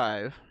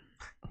PS5,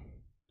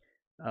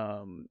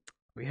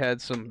 we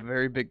had some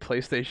very big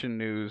PlayStation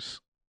news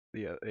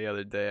the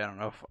other day. I don't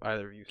know if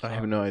either of you saw I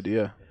have it. no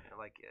idea. I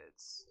like it.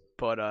 It's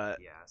But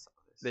yeah. I saw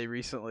this. they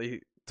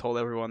recently told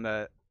everyone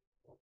that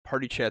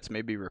party chats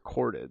may be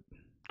recorded.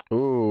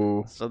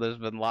 Ooh. So there's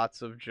been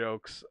lots of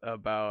jokes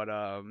about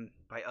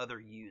by other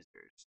users.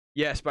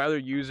 yes, by other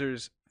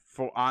users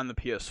for on the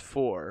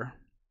PS4,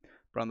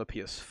 but on the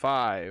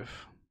PS5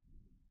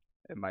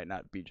 it might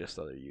not be just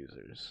other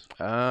users,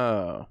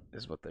 Oh.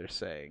 is what they're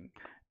saying.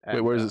 Wait,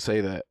 And, where does it say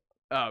that?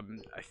 I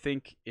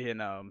think in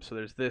so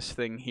there's this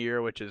thing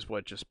here, which is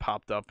what just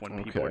popped up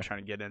when people were Okay. trying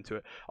to get into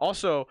it.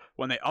 Also,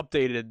 when they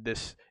updated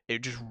this, it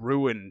just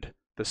ruined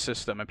the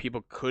system, and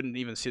people couldn't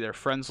even see their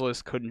friends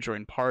list, couldn't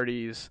join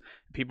parties.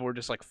 People were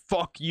just like,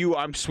 "Fuck you!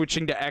 I'm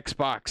switching to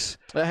Xbox."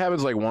 That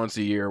happens like once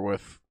a year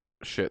with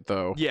shit,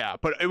 though. Yeah,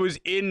 but it was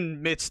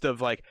in midst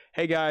of like,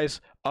 "Hey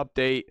guys,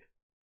 update.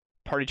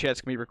 Party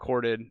chats can be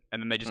recorded,"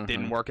 and then they just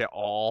didn't work at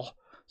all.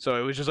 So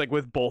it was just like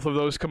with both of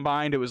those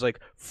combined, it was like,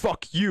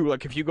 fuck you.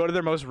 Like if you go to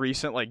their most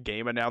recent like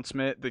game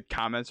announcement, the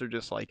comments are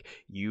just like,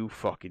 you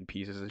fucking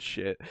pieces of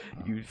shit.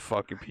 You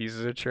fucking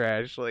pieces of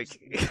trash. Like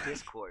Use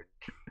Discord.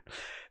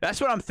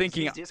 that's what I'm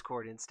thinking. Use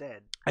Discord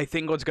instead. I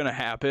think what's gonna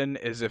happen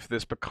is if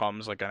this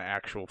becomes like an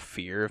actual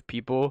fear of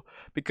people,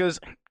 because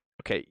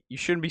okay, you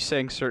shouldn't be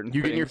saying certain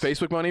You things. getting your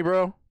Facebook money,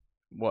 bro?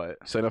 What?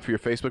 Sign up for your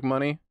Facebook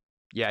money?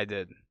 Yeah, I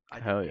did. I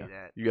Hell didn't yeah. do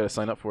that. You gotta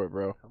sign up for it,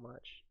 bro. How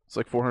much? It's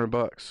like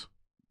 $400.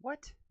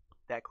 What?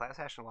 That class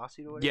action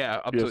lawsuit or whatever? Yeah,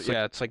 up Yeah, to it's like-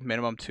 it's like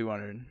minimum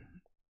 200.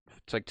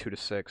 It's like 2 to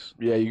 6.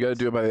 Yeah, you gotta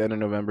do it by the end of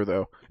November,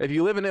 though. If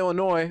you live in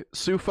Illinois,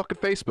 sue fucking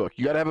Facebook.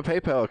 You gotta have a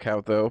PayPal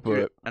account, though. But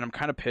Dude, and I'm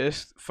kind of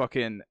pissed,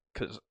 fucking,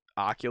 because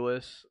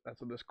Oculus,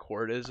 that's what this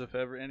cord is, if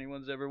ever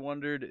anyone's ever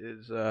wondered,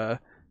 is,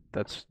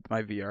 that's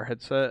my VR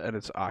headset, and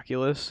it's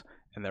Oculus,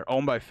 and they're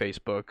owned by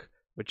Facebook,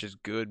 which is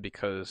good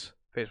because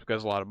Facebook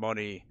has a lot of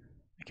money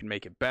and can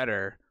make it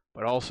better,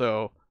 but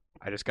also,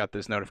 I just got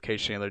this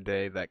notification the other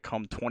day that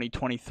come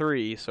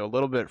 2023, so a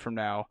little bit from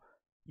now,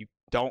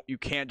 you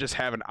can't just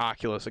have an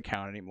Oculus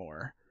account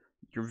anymore.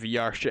 Your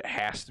VR shit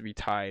has to be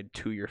tied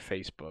to your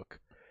Facebook.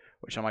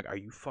 Which I'm like, are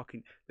you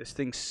fucking... This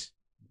thing is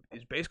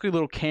basically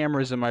little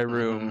cameras in my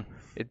room.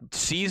 It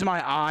sees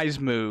my eyes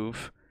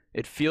move.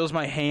 It feels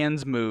my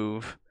hands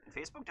move.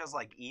 Facebook does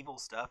like evil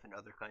stuff in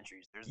other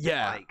countries. There's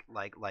Yeah. been,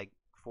 like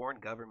foreign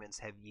governments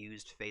have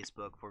used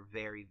Facebook for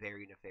very,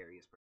 very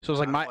nefarious purposes. So it's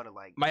like I don't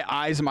wanna, my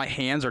eyes and my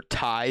hands are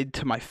tied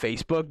to my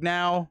Facebook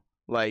now.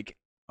 Like,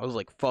 I was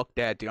like, fuck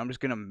that, dude. I'm just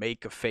going to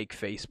make a fake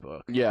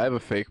Facebook. yeah, I have a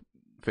fake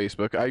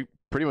Facebook. I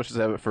pretty much just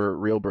have it for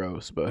real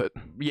bros, but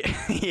Yeah,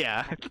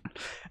 yeah.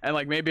 And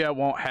like maybe I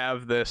won't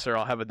have this or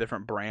I'll have a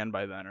different brand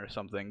by then or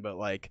something, but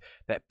like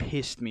that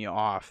pissed me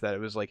off that it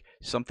was like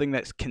something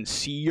that can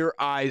see your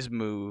eyes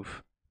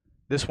move.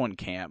 This one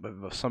can't,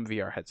 but some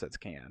VR headsets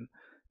can.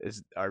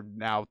 are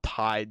now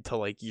tied to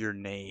like your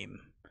name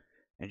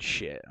and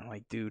shit. I'm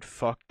like, dude,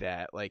 fuck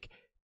that. Like,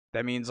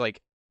 that means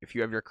like if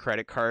you have your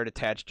credit card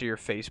attached to your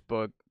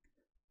Facebook,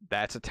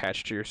 that's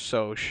attached to your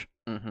soch.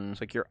 Mm-hmm.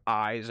 It's like your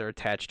eyes are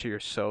attached to your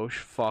soch.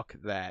 Fuck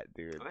that,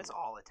 dude. Oh, it's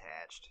all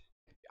attached.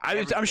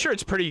 I'm sure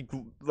it's pretty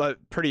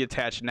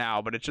attached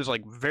now, but it's just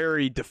like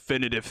very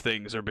definitive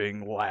things are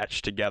being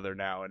latched together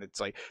now, and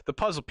it's like the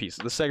puzzle pieces,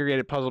 the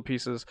segregated puzzle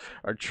pieces,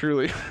 are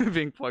truly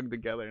being plugged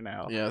together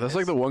now. Yeah, that's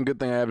like the one good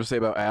thing I have to say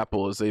about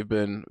Apple is they've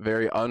been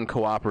very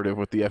uncooperative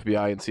with the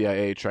FBI and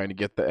CIA trying to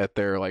get at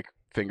their like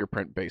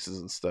fingerprint bases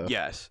and stuff.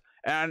 Yes,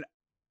 and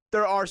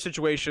there are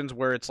situations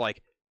where it's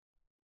like,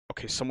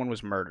 okay, someone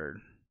was murdered,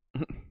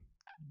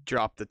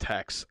 drop the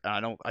text.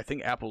 I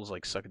think Apple's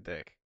like suck a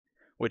dick,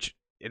 which.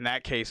 In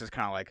that case, it's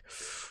kind of like...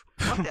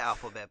 Fuck the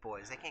Alphabet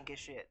Boys. They can't get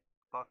shit.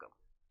 Fuck them.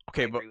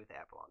 Okay, I agree with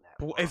Apple on that.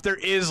 But if there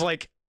is,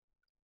 like,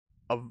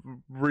 a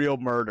real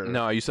murder...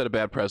 No, you set a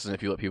bad precedent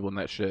if you let people in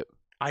that shit.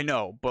 I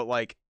know, but,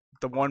 like,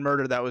 the one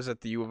murder that was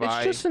at the U of I...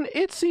 It's just an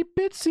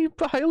itsy-bitsy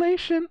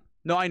violation.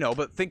 No, I know,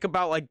 but think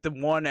about, like, the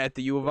one at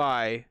the U of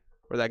I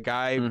where that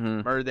guy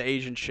murdered the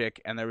Asian chick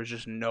and there was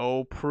just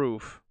no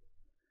proof.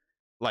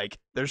 Like,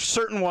 there's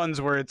certain ones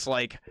where it's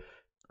like...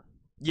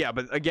 Yeah,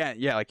 but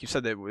again, like you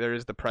said, there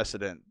is the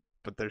precedent,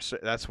 but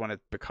that's when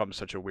it becomes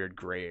such a weird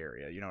gray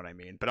area. You know what I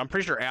mean? But I'm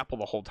pretty sure Apple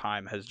the whole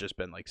time has just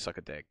been like, suck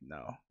a dick.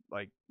 No,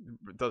 like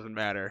it doesn't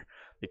matter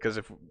because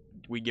if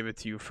we give it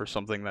to you for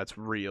something that's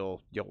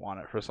real, you'll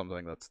want it for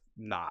something that's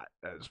not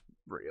as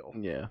real.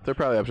 Yeah, they're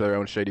probably up to their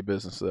own shady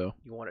business though.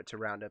 You want it to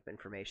round up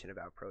information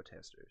about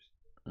protesters.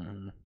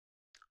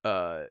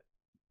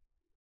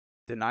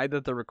 Denied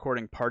that they're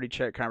recording party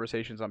chat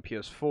conversations on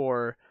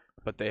PS4.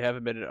 But they have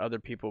admitted other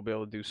people will be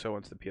able to do so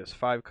once the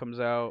PS5 comes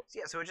out.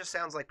 Yeah, so it just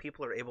sounds like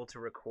people are able to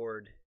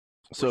record.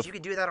 So you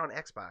can do that on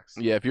Xbox.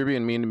 Yeah, if you're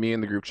being mean to me in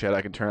the group chat,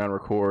 I can turn on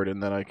record,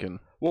 and then I can...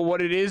 Well,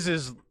 what it is...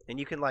 And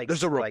you can, like,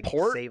 there's a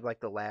report? save,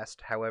 like, the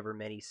last however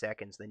many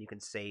seconds. Then you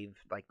can save,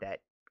 like, that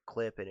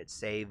clip, and it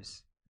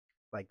saves,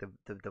 like,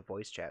 the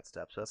voice chat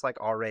stuff. So it's, like,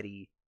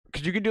 already...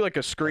 Because you can do, like,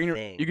 a screen...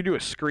 You can do a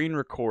screen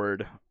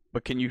record,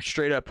 but can you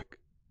straight up...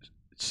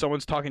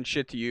 Someone's talking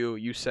shit to you,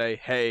 you say,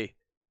 hey...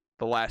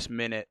 the last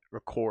minute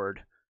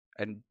record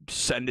and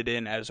send it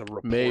in as a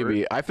report.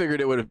 Maybe. I figured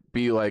it would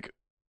be like,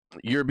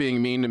 you're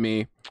being mean to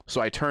me,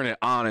 so I turn it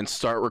on and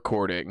start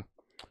recording,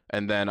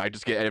 and then I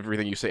just get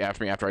everything you say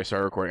after me after I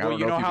start recording. Well, I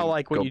don't know if how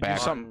like when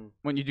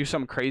you do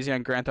something crazy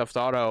on Grand Theft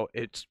Auto,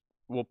 it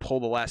will pull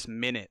the last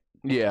minute.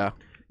 Yeah.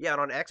 Yeah,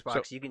 and on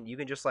Xbox, you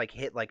can just like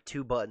hit like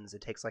 2 buttons.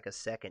 It takes like a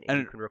second, and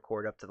you can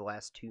record up to the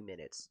last 2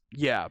 minutes.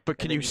 Yeah, but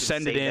can you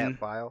send it in? That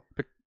file?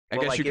 I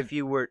guess like if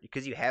you were,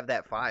 because you have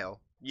that file.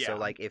 Yeah. So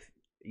like if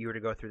you were to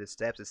go through the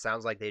steps, it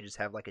sounds like they just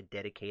have like a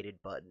dedicated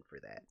button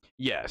for that.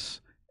 Yes,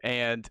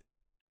 and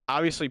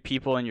obviously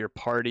people in your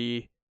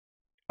party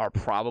are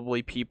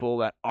probably people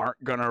that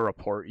aren't gonna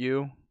report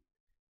you.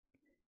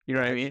 You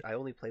know what I mean? I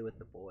only play with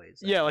the boys.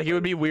 Yeah, like it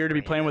would be weird to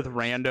be playing with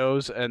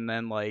randos and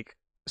then like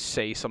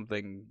say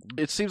something.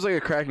 It seems like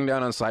a cracking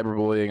down on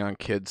cyberbullying on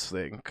kids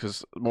thing,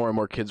 because more and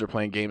more kids are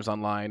playing games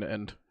online,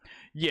 and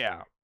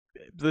yeah,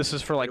 this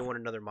is for like. They don't want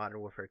another Modern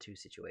Warfare 2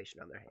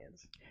 situation on their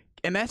hands.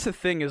 And that's the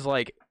thing is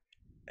like,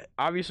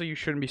 obviously you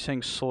shouldn't be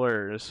saying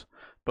slurs,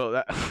 but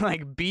that,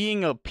 like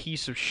being a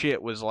piece of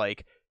shit was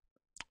like.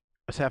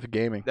 That's half of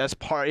gaming. That's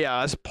part.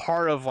 Yeah, that's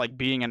part of like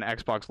being an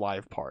Xbox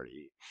Live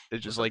party.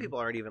 It's just like people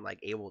aren't even like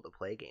able to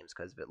play games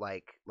because of it.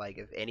 Like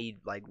if any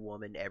like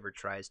woman ever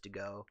tries to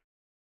go,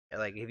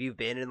 like have you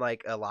been in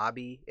like a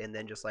lobby and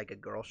then just like a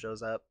girl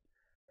shows up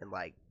and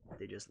like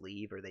they just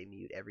leave or they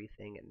mute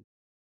everything, and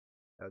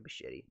that would be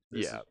shitty.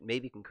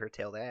 Maybe you can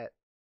curtail that.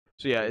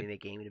 So yeah, maybe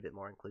make gaming a bit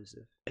more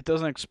inclusive. It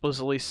doesn't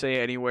explicitly say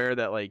anywhere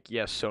that like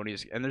yes,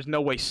 Sony's, and there's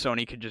no way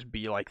Sony could just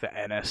be like the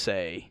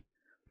NSA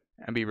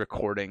and be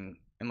recording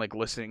and like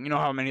listening. You know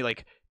how many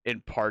like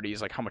in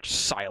parties like how much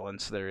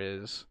silence there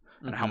is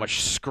and how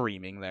much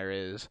screaming there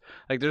is.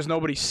 Like there's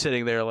nobody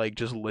sitting there like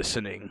just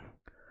listening.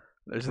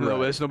 There's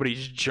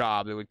nobody's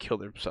job that would kill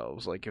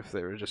themselves like if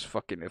they were just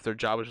fucking, if their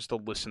job was just to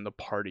listen to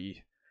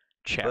party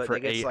chat for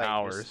 8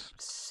 hours.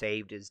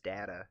 Saved as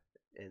data,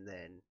 and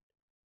then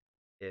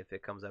if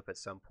it comes up at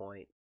some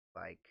point,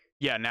 like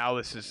yeah, now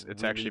this is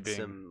it's actually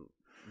being.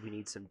 We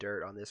need some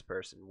dirt on this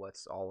person.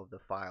 What's all of the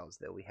files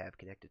that we have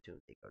connected to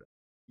them? They go to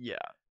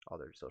all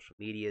their social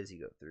medias.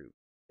 You go through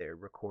their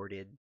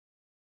recorded.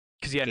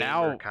 Because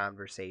now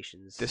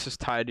conversations. This is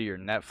tied to your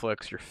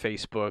Netflix, your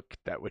Facebook,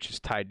 which is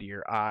tied to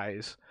your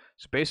eyes.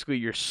 So basically,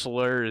 your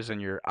slurs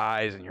and your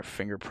eyes and your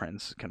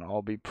fingerprints can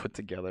all be put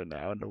together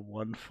now into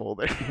one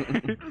folder.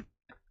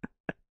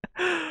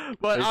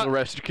 But there's the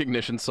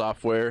recognition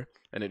software,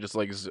 and it just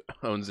like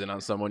hones in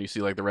on someone. You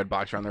see like the red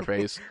box around their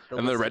face,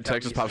 and the red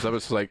text just pops up.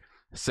 It's like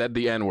said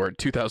the N-word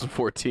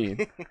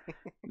 2014.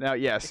 Now,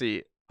 yeah,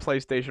 see.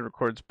 PlayStation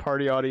records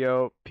party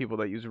audio, people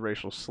that use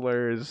racial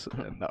slurs,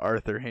 and the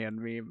Arthur Hand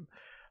meme.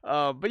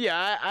 But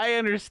yeah, I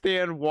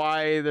understand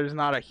why there's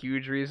not a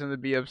huge reason to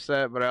be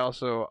upset, but I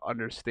also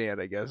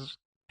understand, I guess,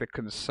 the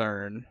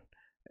concern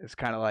It's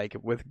kind of like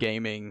with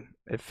gaming,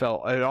 it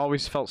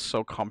always felt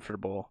so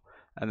comfortable.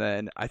 And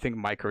then I think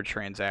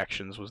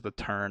microtransactions was the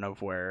turn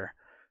of where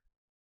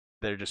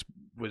there just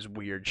was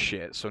weird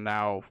shit. So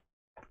now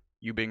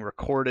you being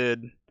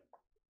recorded,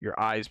 your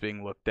eyes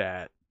being looked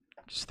at,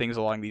 just things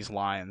along these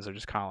lines are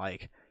just kind of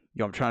like,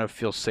 yo, I'm trying to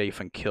feel safe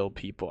and kill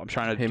people. I'm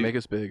trying to make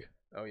us big.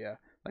 Oh yeah,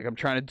 like I'm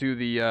trying to do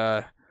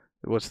the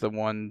what's the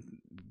one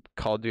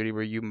Call of Duty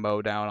where you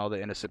mow down all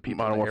the innocent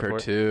people? Modern Warfare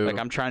 2. Like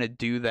I'm trying to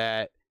do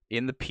that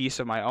in the peace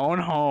of my own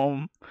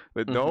home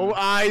with no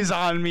eyes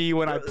on me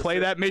when I play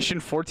that mission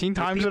 14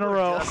 times in a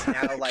row. Just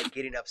now, like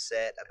getting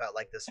upset about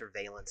like the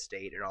surveillance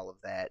state and all of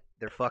that.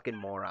 They're fucking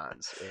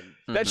morons. And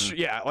That's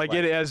like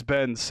it has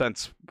been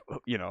since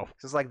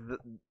it's like the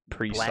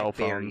pre-cell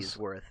Blackberries phones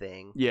were a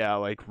thing. Yeah,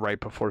 like right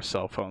before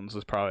cell phones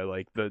was probably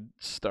like the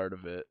start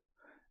of it.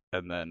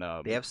 And then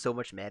they have so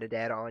much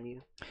metadata on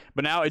you.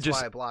 But now That's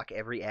why I block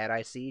every ad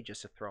I see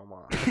just to throw them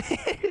off.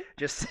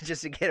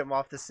 just to get them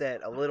off the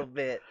set a little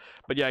bit.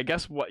 But yeah, I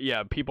guess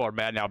people are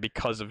mad now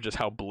because of just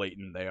how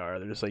blatant they are.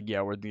 They're just like,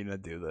 yeah, we're gonna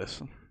do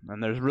this,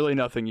 and there's really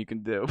nothing you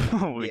can do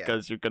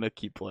because you're gonna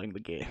keep playing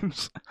the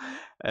games.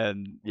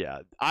 And yeah,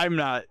 I'm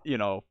not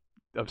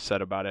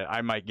upset about it.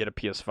 I might get a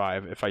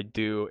PS5 if I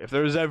do. If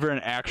there's ever an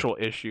actual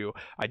issue,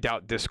 I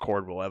doubt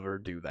Discord will ever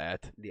do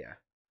that. Yeah.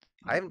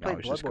 I haven't played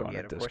Bloodborne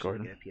yet. Of course, I'm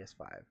gonna get a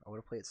PS5. I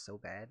want to play it so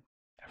bad.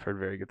 I've heard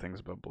very good things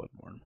about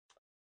Bloodborne.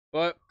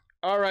 But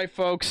all right,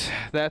 folks,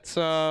 that's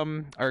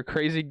our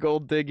crazy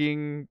gold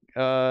digging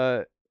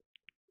bitch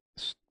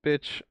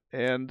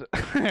and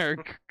our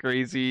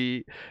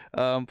crazy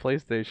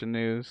PlayStation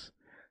news.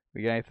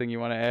 We got anything you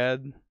want to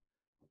add?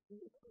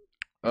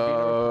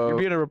 You're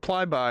being a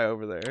reply by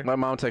over there. My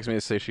mom texted me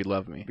to say she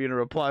loved me. Being a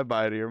reply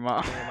by to your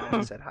mom. My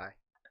mom said hi.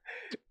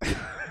 I'm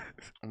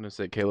gonna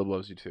say Caleb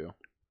loves you too.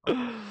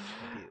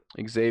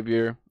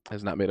 Xavier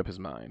has not made up his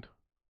mind.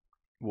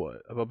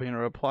 What? About being a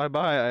reply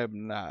by? I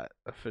am not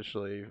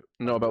officially.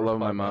 No, about loving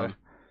my mom.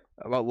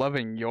 About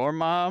loving your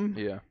mom?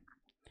 Yeah.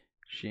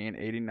 She ain't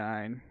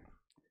 89.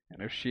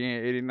 And if she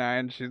ain't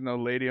 89, she's no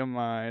lady of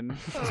mine.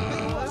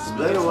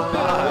 Bye.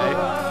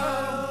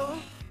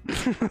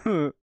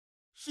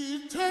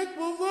 She take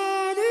my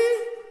money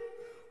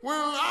when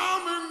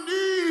I'm in need.